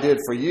what I did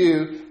for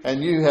you,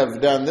 and you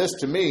have done this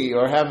to me,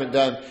 or haven't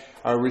done,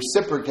 or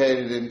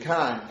reciprocated in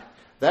kind.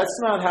 That's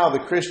not how the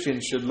Christian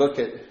should look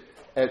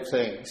at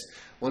things.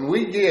 When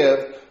we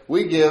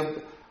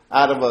give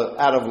out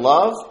of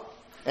love,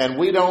 and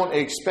we don't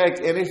expect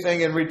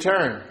anything in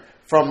return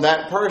from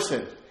that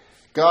person.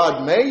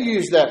 God may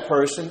use that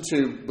person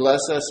to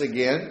bless us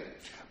again,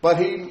 but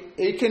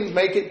He can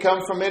make it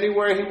come from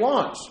anywhere He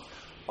wants.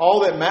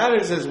 All that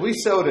matters is we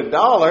sowed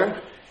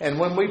 $1, and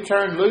when we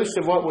turned loose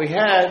of what we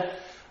had,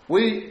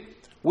 we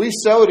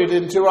sowed it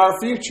into our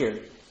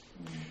future.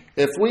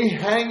 If we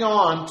hang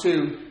on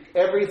to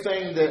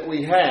everything that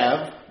we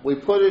have, we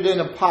put it in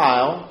a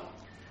pile,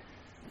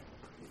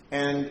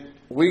 and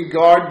we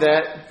guard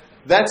that,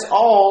 that's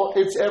all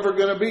it's ever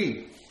going to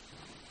be.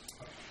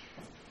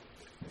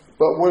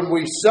 But when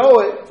we sow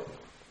it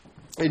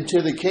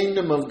into the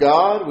kingdom of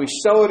God, we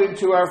sow it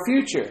into our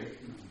future.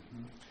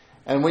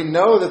 And we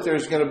know that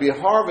there's going to be a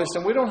harvest,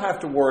 and we don't have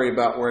to worry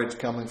about where it's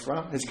coming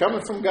from. It's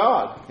coming from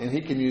God, and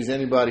He can use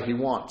anybody He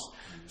wants.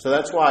 So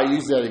that's why I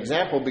use that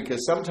example,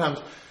 because sometimes,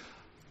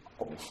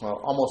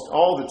 well, almost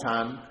all the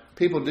time,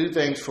 people do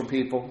things for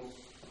people,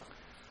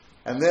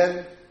 and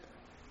then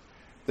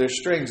there's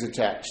strings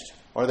attached.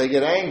 Or they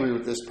get angry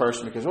with this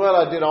person because, well,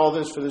 I did all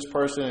this for this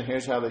person, and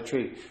here's how they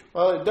treat.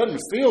 Well, it doesn't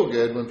feel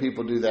good when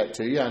people do that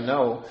to you, I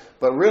know.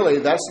 But really,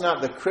 that's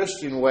not the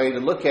Christian way to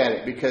look at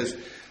it, because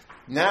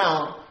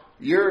now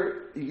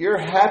your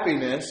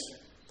happiness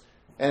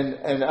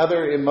and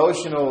other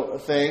emotional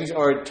things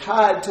are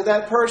tied to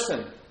that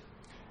person.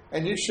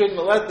 And you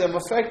shouldn't let them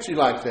affect you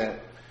like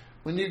that.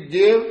 When you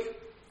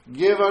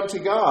give unto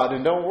God,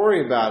 and don't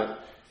worry about it.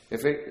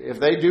 If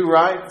they do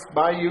right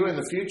by you in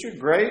the future,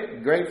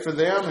 great for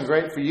them and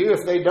great for you.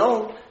 If they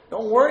don't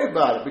worry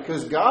about it,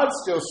 because God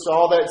still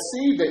saw that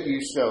seed that you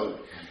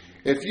sowed.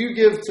 If you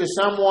give to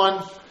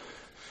someone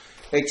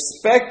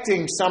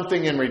expecting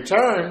something in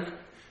return,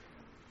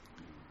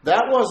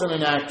 that wasn't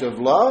an act of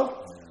love.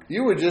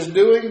 You were just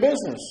doing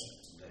business.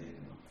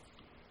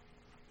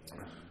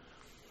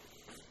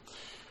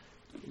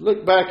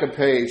 Look back a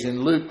page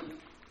in Luke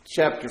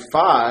chapter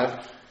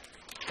 5,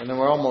 and then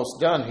we're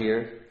almost done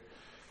here.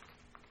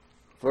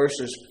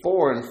 Verses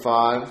 4 and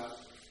 5.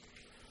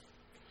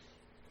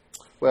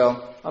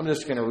 Well, I'm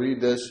just going to read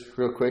this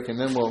real quick, and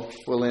then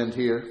we'll end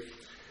here.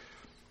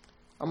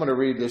 I'm going to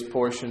read this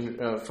portion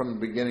from the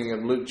beginning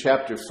of Luke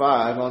chapter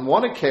 5. On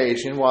one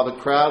occasion, while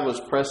the crowd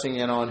was pressing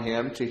in on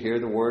him to hear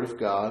the word of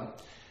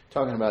God,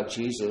 talking about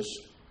Jesus,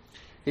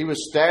 he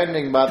was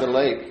standing by the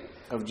lake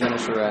of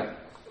Gennesaret.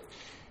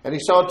 And he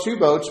saw 2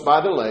 boats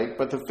by the lake,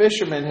 but the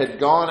fishermen had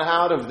gone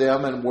out of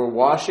them and were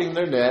washing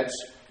their nets.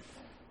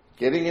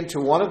 Getting into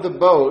one of the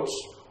boats,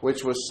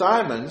 which was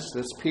Simon's,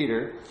 that's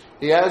Peter,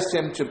 he asked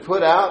him to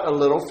put out a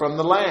little from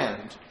the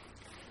land.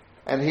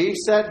 And he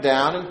sat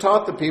down and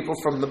taught the people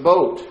from the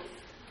boat.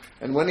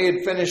 And when he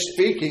had finished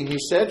speaking, he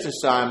said to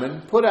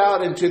Simon, "Put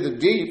out into the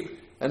deep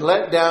and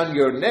let down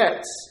your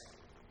nets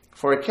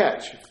for a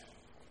catch."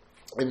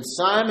 And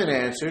Simon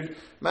answered,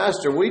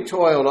 "Master, we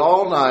toiled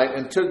all night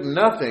and took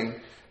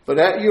nothing, but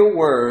at your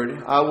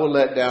word I will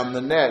let down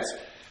the nets."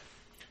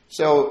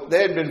 So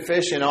they had been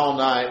fishing all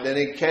night. They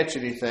didn't catch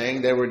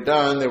anything. They were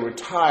done. They were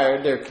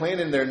tired. They're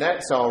cleaning their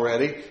nets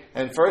already.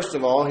 And first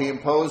of all, he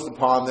imposed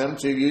upon them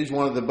to use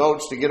one of the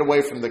boats to get away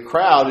from the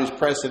crowd who's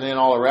pressing in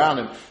all around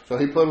him. So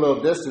he put a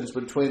little distance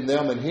between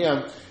them and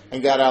him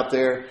and got out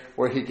there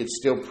where he could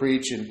still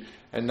preach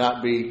and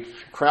not be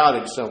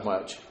crowded so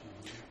much.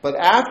 But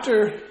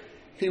after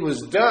he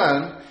was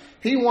done,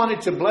 he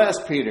wanted to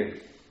bless Peter.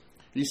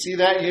 You see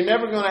that? You're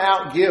never going to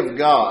outgive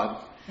God.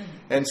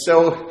 And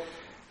so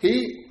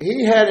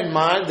he had in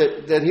mind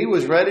that he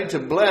was ready to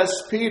bless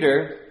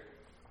Peter.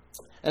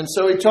 And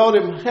so he told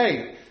him,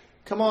 "Hey,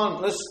 come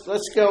on,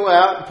 let's go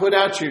out and put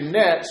out your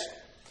nets."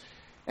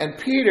 And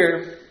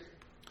Peter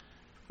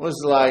was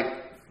like,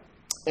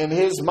 in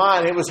his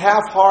mind, it was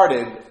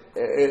half-hearted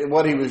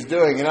what he was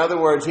doing. In other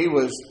words, he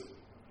was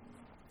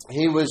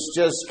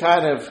just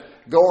kind of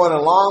going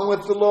along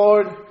with the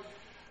Lord,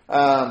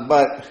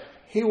 but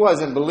he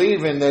wasn't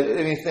believing that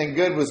anything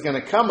good was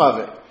going to come of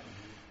it.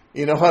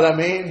 You know what I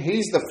mean?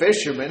 He's the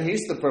fisherman.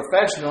 He's the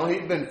professional.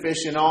 He'd been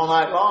fishing all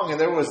night long, and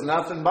there was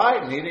nothing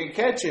biting. He didn't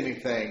catch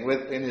anything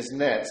in his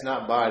nets.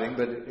 Not biting,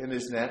 but in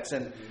his nets.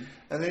 And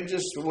he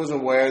just was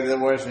aware that there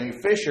wasn't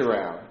any fish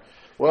around.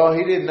 Well,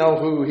 he didn't know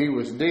who he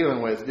was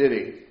dealing with, did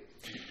he?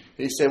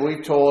 He said,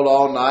 "We toiled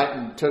all night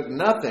and took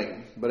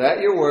nothing. But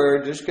at your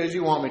word, just because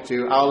you want me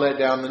to, I'll let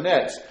down the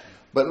nets."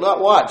 But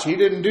watch, he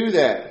didn't do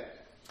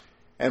that.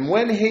 And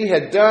when he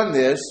had done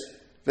this,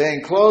 they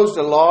enclosed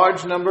a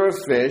large number of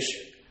fish,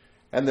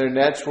 and their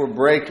nets were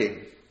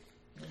breaking.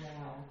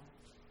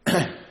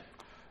 Wow.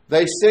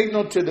 They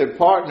signaled to their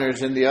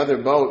partners in the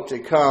other boat to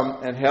come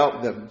and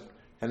help them.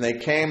 And they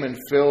came and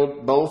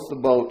filled both the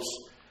boats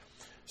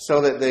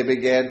so that they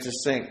began to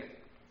sink.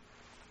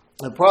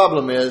 The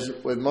problem is,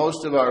 with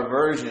most of our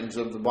versions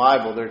of the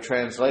Bible, their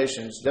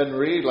translations, doesn't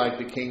read like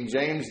the King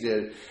James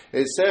did.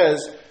 It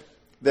says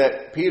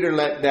that Peter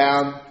let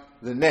down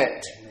the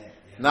net.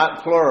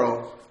 Not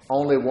plural,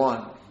 only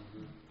one.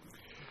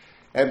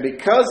 And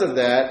because of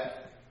that,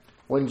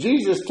 when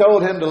Jesus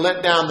told him to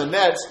let down the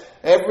nets,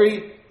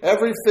 every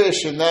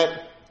fish in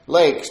that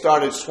lake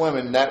started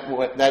swimming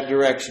that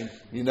direction.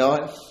 You know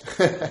it?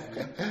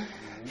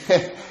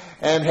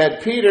 And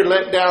had Peter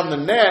let down the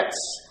nets,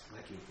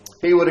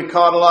 he would have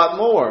caught a lot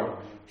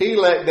more. He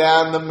let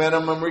down the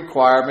minimum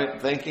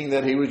requirement, thinking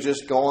that he was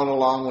just going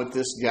along with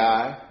this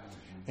guy.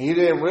 He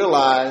didn't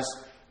realize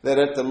that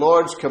at the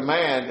Lord's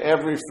command,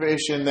 every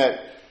fish in that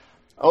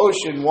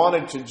ocean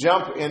wanted to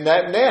jump in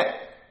that net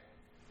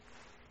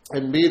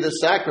and be the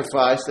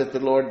sacrifice that the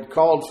Lord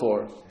called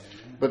for.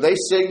 But they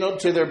signaled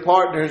to their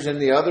partners in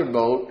the other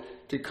boat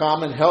to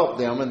come and help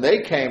them, and they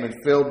came and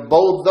filled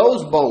both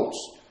those boats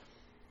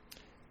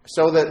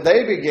so that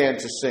they began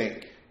to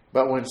sink.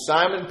 But when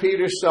Simon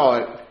Peter saw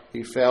it,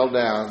 he fell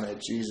down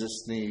at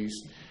Jesus' knees,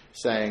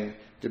 saying,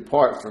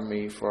 "Depart from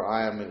me, for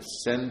I am a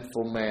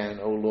sinful man,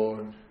 O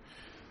Lord."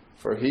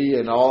 For he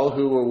and all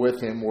who were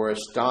with him were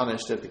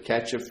astonished at the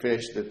catch of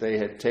fish that they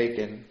had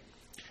taken.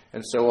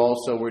 And so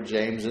also were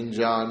James and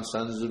John,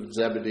 sons of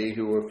Zebedee,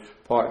 who were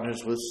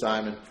partners with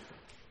Simon.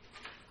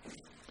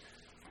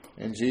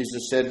 And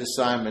Jesus said to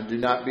Simon, "Do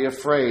not be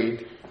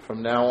afraid.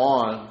 From now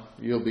on,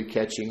 you'll be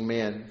catching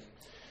men."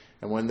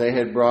 And when they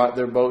had brought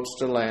their boats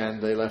to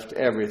land, they left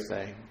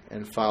everything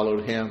and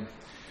followed him.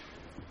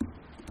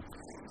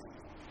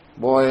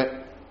 Boy,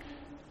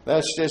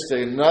 that's just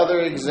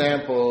another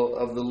example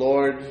of the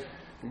Lord's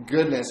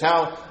goodness.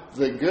 How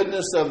the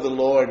goodness of the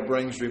Lord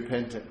brings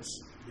repentance.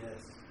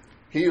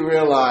 He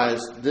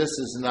realized this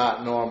is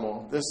not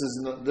normal. This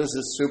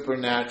is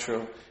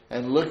supernatural.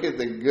 And look at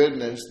the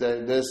goodness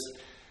that this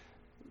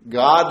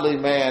godly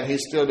man, he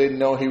still didn't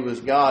know he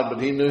was God,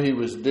 but he knew he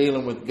was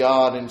dealing with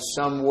God in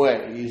some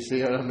way. You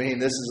see what I mean?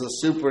 This is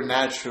a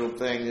supernatural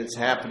thing that's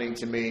happening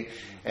to me.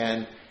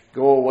 And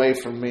Go away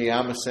from me.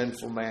 I'm a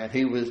sinful man.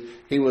 He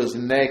was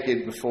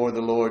naked before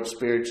the Lord,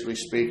 spiritually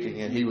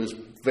speaking, and he was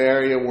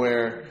very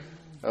aware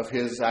of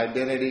his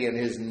identity and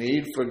his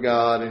need for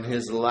God and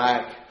his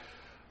lack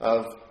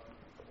of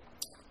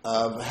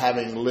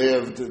having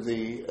lived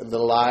the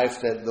life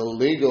that the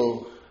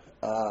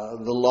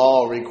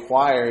law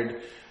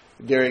required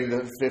during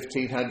the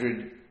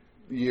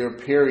 1500-year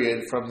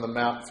period from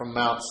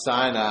Mount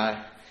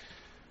Sinai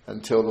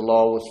until the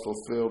law was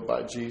fulfilled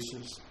by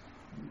Jesus.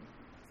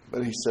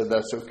 But he said,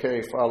 that's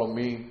okay, follow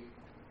me,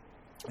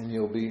 and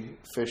you'll be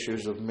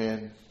fishers of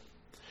men.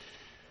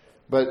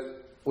 But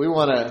we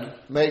want to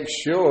make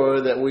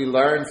sure that we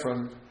learn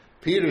from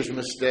Peter's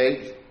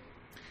mistake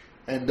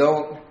and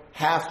don't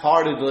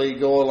half-heartedly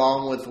go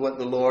along with what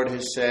the Lord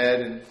has said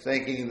and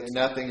thinking that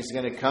nothing's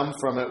going to come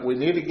from it. We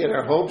need to get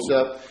our hopes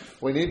up.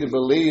 We need to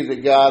believe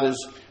that God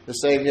is the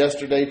same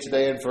yesterday,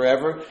 today, and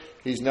forever.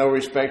 He's no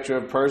respecter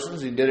of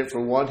persons. He did it for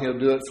one. He'll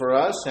do it for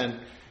us.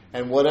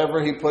 And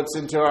whatever He puts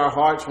into our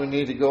hearts, we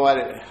need to go at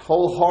it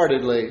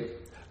wholeheartedly.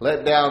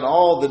 Let down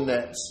all the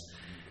nets.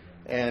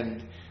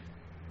 And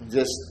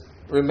just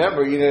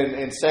remember,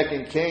 in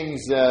 2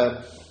 Kings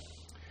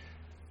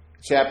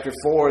chapter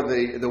 4,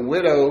 the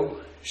widow,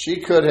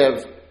 she could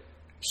have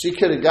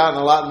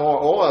gotten a lot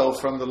more oil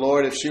from the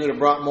Lord if she would have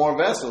brought more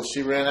vessels.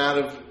 She ran out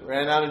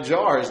of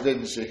jars,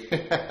 didn't she?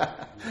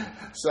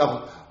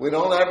 So we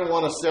don't ever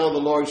want to sell the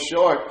Lord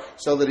short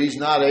so that He's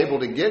not able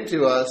to give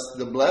to us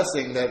the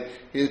blessing that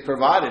He's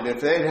provided. If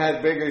they'd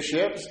had bigger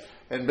ships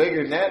and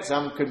bigger nets,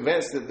 I'm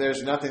convinced that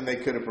there's nothing they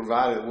could have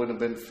provided that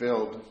wouldn't have been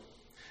filled.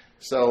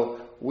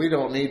 So we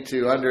don't need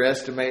to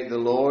underestimate the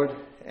Lord,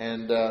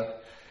 and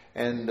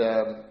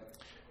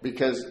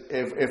because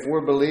if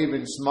we're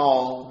believing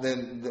small,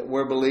 then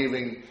we're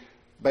believing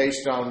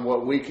based on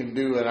what we can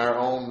do in our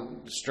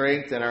own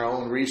strength and our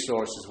own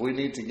resources. We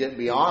need to get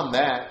beyond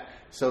that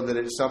so that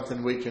it's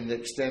something we can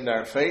extend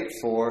our faith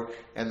for,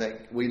 and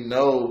that we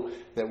know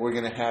that we're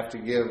going to have to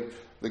give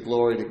the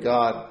glory to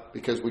God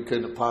because we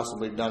couldn't have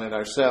possibly done it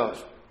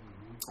ourselves.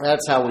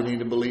 That's how we need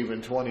to believe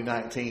in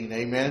 2019.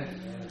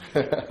 Amen?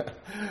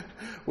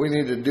 We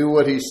need to do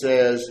what He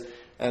says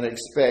and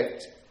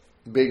expect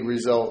big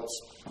results.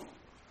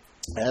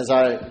 As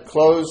I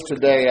close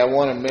today, I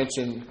want to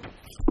mention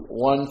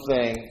one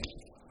thing.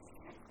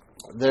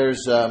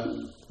 There's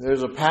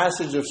a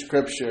passage of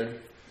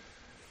Scripture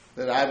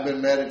that I've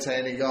been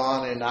meditating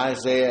on in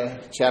Isaiah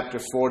chapter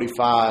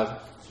 45,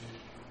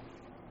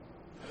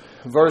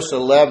 verse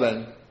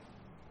 11.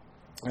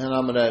 And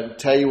I'm going to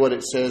tell you what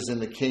it says in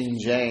the King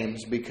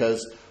James,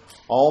 because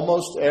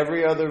almost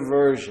every other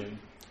version,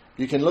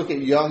 you can look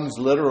at Young's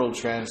literal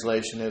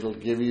translation, it'll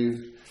give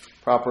you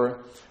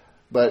proper.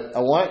 But I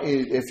want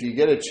you, if you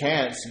get a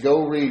chance,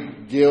 go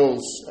read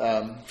Gill's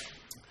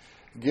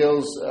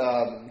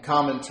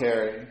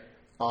commentary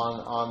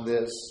on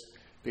this,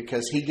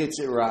 because he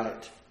gets it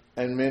right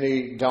and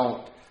many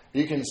don't.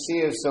 You can see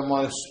if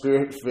someone is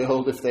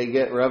Spirit-filled, if they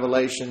get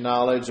revelation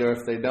knowledge, or if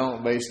they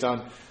don't, based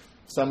on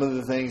some of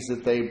the things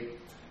that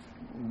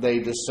they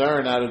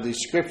discern out of these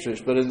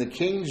Scriptures. But in the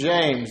King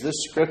James, this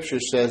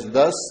Scripture says,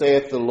 "Thus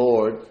saith the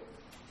Lord,"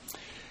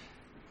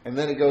 and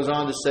then it goes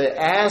on to say,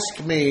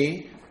 "Ask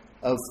me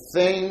of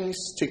things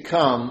to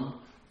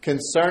come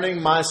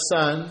concerning my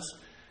sons,"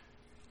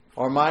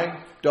 or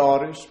my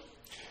daughters,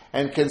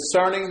 "and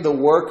concerning the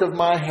work of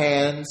my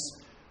hands,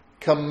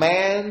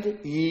 command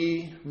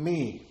ye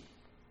me."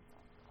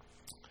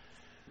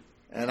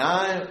 And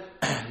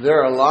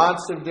there are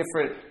lots of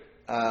different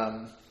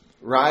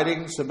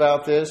writings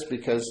about this,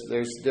 because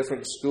there's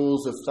different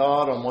schools of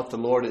thought on what the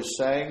Lord is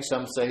saying.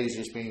 Some say He's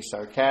just being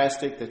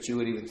sarcastic, that you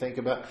would even think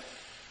about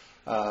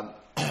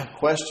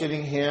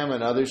questioning Him,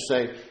 and others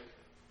say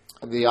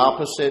the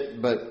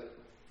opposite. But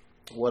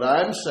what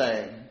I'm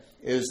saying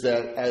is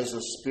that as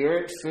a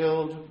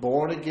Spirit-filled,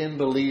 born-again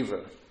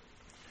believer,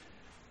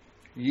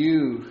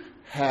 you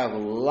have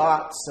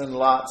lots and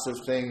lots of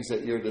things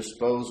at your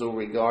disposal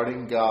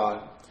regarding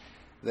God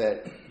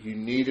that you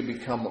need to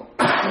become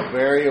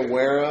very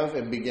aware of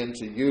and begin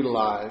to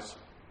utilize.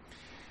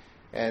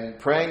 And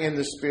praying in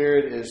the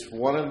Spirit is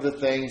one of the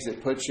things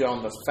that puts you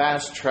on the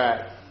fast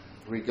track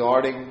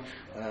regarding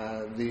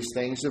these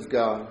things of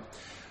God.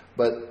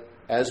 But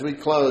as we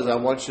close, I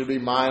want you to be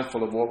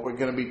mindful of what we're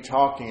going to be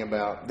talking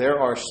about. There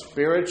are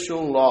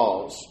spiritual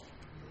laws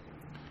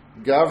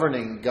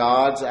governing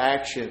God's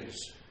actions,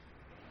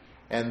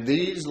 and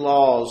these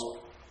laws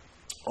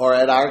are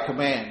at our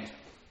command.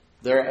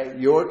 They're at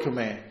your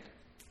command.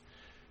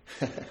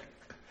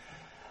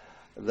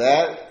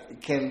 That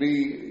can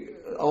be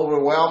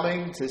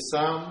overwhelming to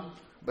some,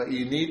 but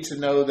you need to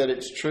know that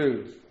it's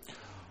true.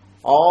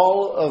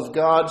 All of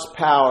God's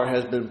power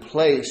has been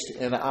placed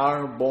in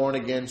our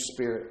born-again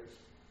spirit.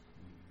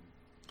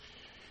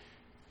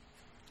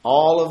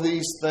 All of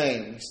these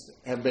things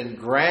have been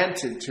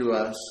granted to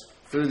us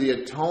through the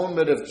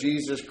atonement of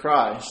Jesus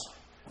Christ.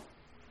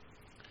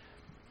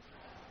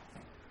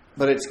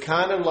 But it's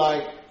kind of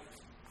like,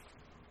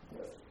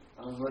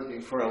 I'm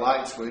looking for a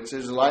light switch.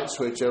 There's a light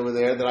switch over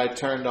there that I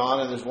turned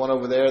on, and there's one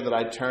over there that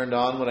I turned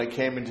on when I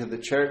came into the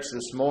church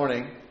this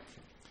morning.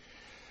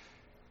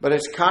 But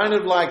it's kind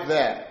of like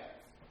that.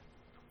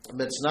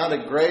 It's not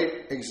a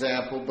great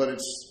example, but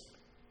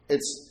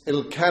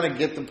it'll kind of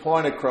get the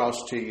point across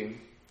to you.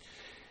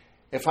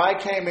 If I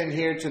came in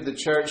here to the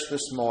church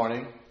this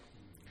morning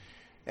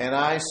and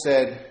I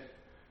said,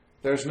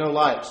 there's no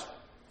lights,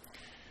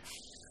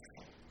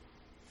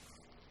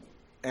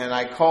 and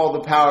I called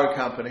the power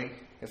company,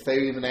 if they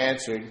even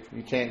answered,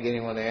 you can't get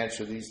anyone to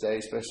answer these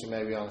days, especially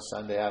maybe on a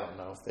Sunday. I don't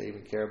know if they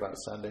even care about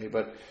Sunday.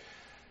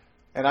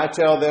 And I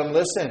tell them,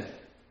 listen,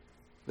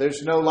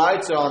 there's no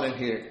lights on in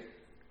here.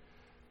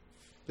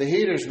 The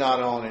heater's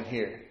not on in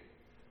here.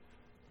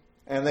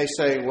 And they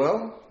say,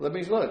 well, let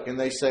me look. And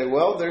they say,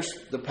 well,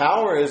 the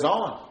power is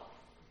on.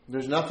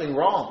 There's nothing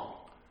wrong.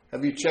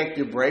 Have you checked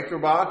your breaker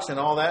box and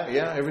all that?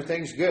 Yeah,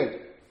 everything's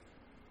good.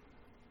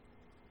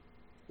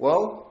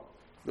 Well,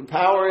 the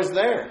power is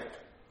there.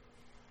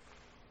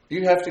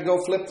 You have to go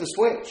flip the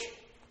switch.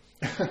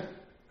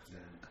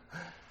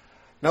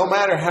 No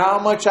matter how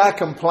much I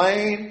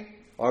complain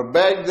or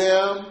beg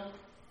them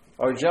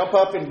or jump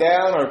up and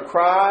down or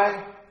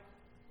cry,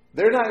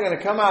 they're not going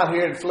to come out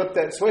here and flip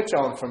that switch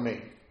on for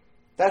me.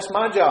 That's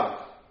my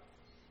job.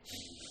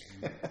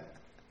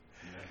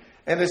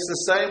 And it's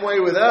the same way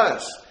with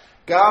us.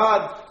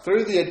 God,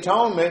 through the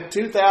atonement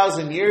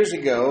 2,000 years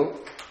ago,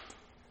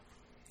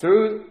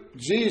 through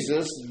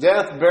Jesus'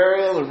 death,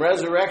 burial, and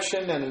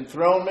resurrection and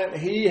enthronement,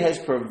 He has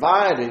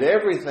provided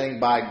everything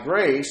by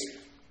grace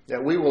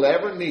that we will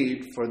ever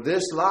need for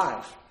this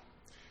life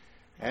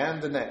and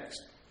the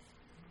next.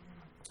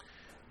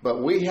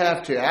 But we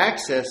have to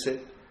access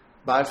it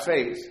by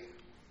faith.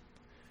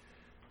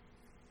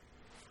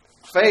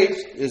 Faith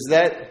is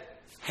that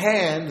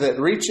hand that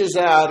reaches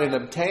out and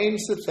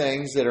obtains the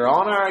things that are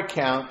on our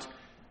account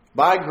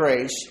by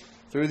grace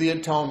through the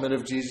atonement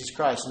of Jesus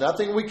Christ.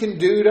 Nothing we can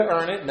do to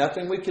earn it.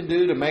 Nothing we can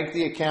do to make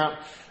the account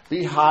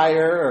be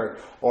higher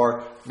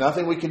or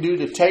nothing we can do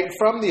to take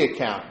from the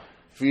account.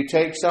 If you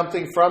take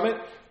something from it,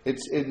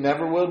 it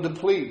never will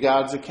deplete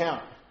God's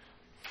account.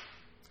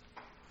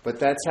 But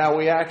that's how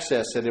we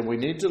access it. And we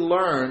need to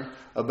learn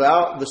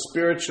about the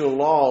spiritual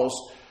laws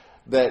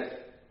that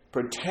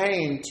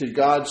pertain to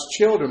God's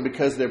children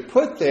because they're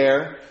put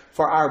there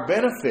for our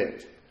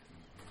benefit,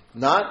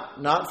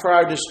 not for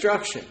our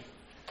destruction.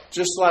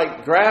 Just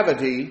like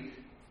gravity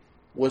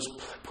was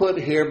put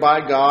here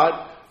by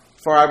God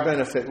for our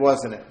benefit,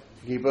 wasn't it?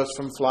 To keep us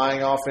from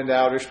flying off into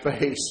outer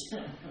space.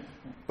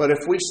 But if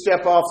we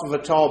step off of a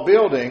tall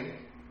building,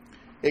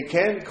 it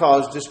can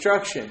cause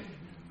destruction.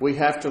 We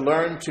have to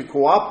learn to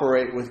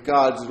cooperate with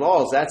God's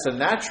laws. That's a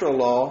natural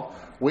law.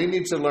 We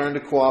need to learn to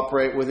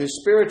cooperate with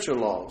His spiritual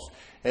laws.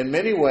 In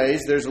many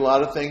ways, there's a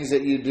lot of things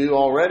that you do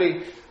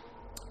already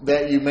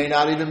that you may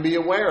not even be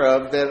aware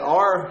of that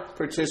are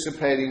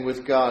participating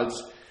with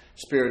God's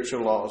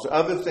spiritual laws.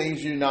 Other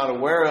things you're not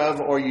aware of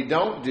or you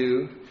don't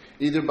do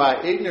either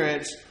by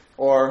ignorance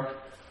or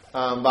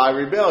by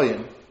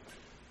rebellion.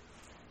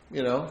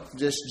 You know,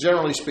 just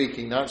generally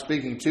speaking, not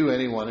speaking to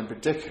anyone in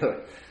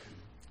particular.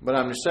 But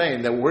I'm just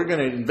saying that we're going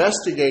to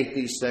investigate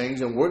these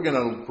things and we're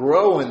going to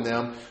grow in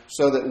them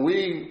so that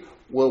we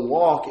will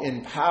walk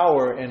in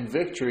power and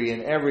victory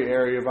in every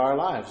area of our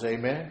lives.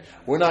 Amen?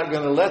 We're not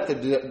going to let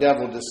the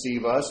devil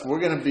deceive us. We're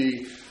going to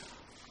be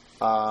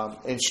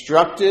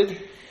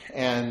instructed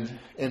and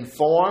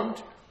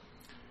informed.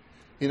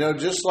 You know,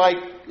 just like,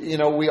 you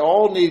know, we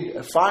all need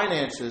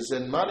finances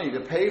and money to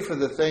pay for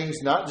the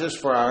things, not just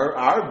for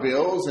our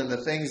bills and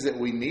the things that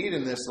we need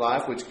in this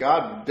life, which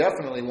God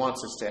definitely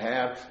wants us to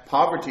have.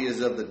 Poverty is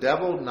of the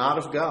devil, not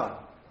of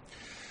God.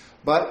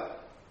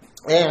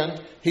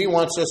 And He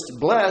wants us to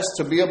bless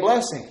to be a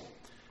blessing.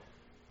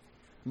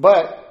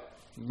 But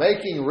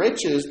making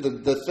riches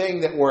the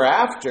thing that we're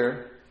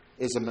after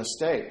is a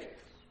mistake.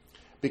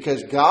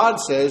 Because God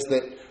says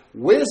that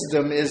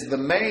wisdom is the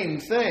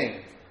main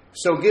thing.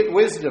 So get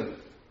wisdom.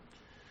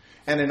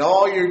 And in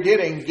all you're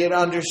getting, get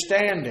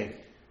understanding.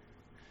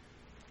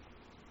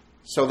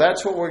 So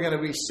that's what we're going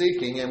to be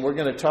seeking. And we're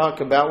going to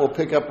talk about, we'll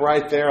pick up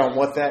right there on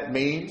what that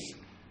means.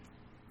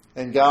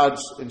 And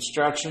God's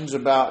instructions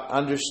about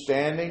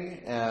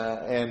understanding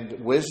and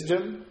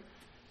wisdom.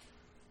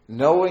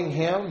 Knowing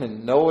Him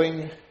and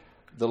knowing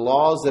the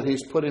laws that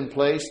He's put in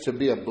place to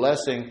be a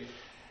blessing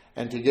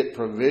and to get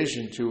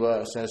provision to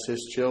us as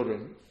His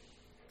children.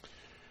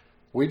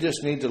 We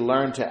just need to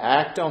learn to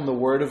act on the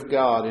Word of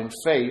God in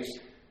faith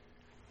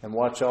and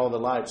watch all the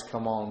lights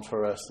come on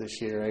for us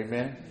this year.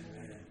 Amen?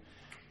 Amen.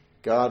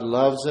 God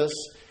loves us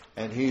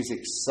and He's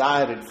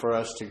excited for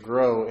us to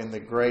grow in the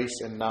grace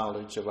and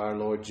knowledge of our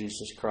Lord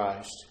Jesus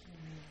Christ.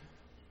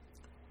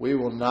 We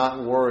will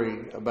not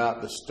worry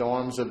about the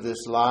storms of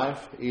this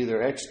life,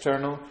 either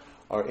external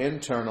or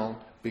internal,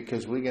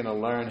 because we're going to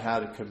learn how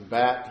to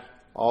combat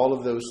all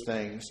of those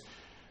things.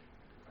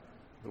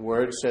 The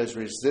Word says,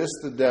 resist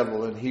the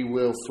devil and he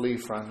will flee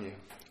from you.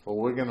 Well,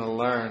 we're going to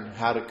learn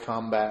how to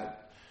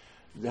combat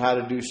how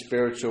to do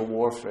spiritual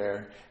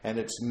warfare. And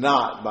it's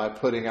not by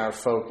putting our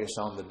focus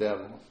on the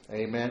devil.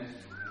 Amen?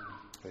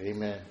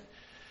 Amen.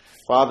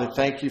 Father,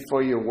 thank you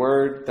for your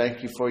word.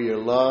 Thank you for your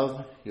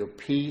love, your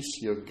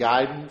peace, your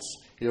guidance,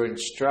 your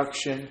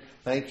instruction.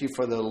 Thank you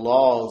for the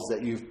laws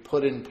that you've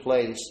put in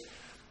place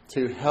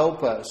to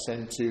help us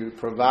and to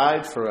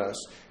provide for us.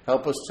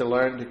 Help us to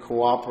learn to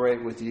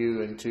cooperate with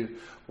you and to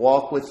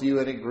walk with you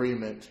in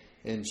agreement.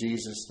 In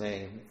Jesus'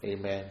 name,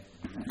 amen.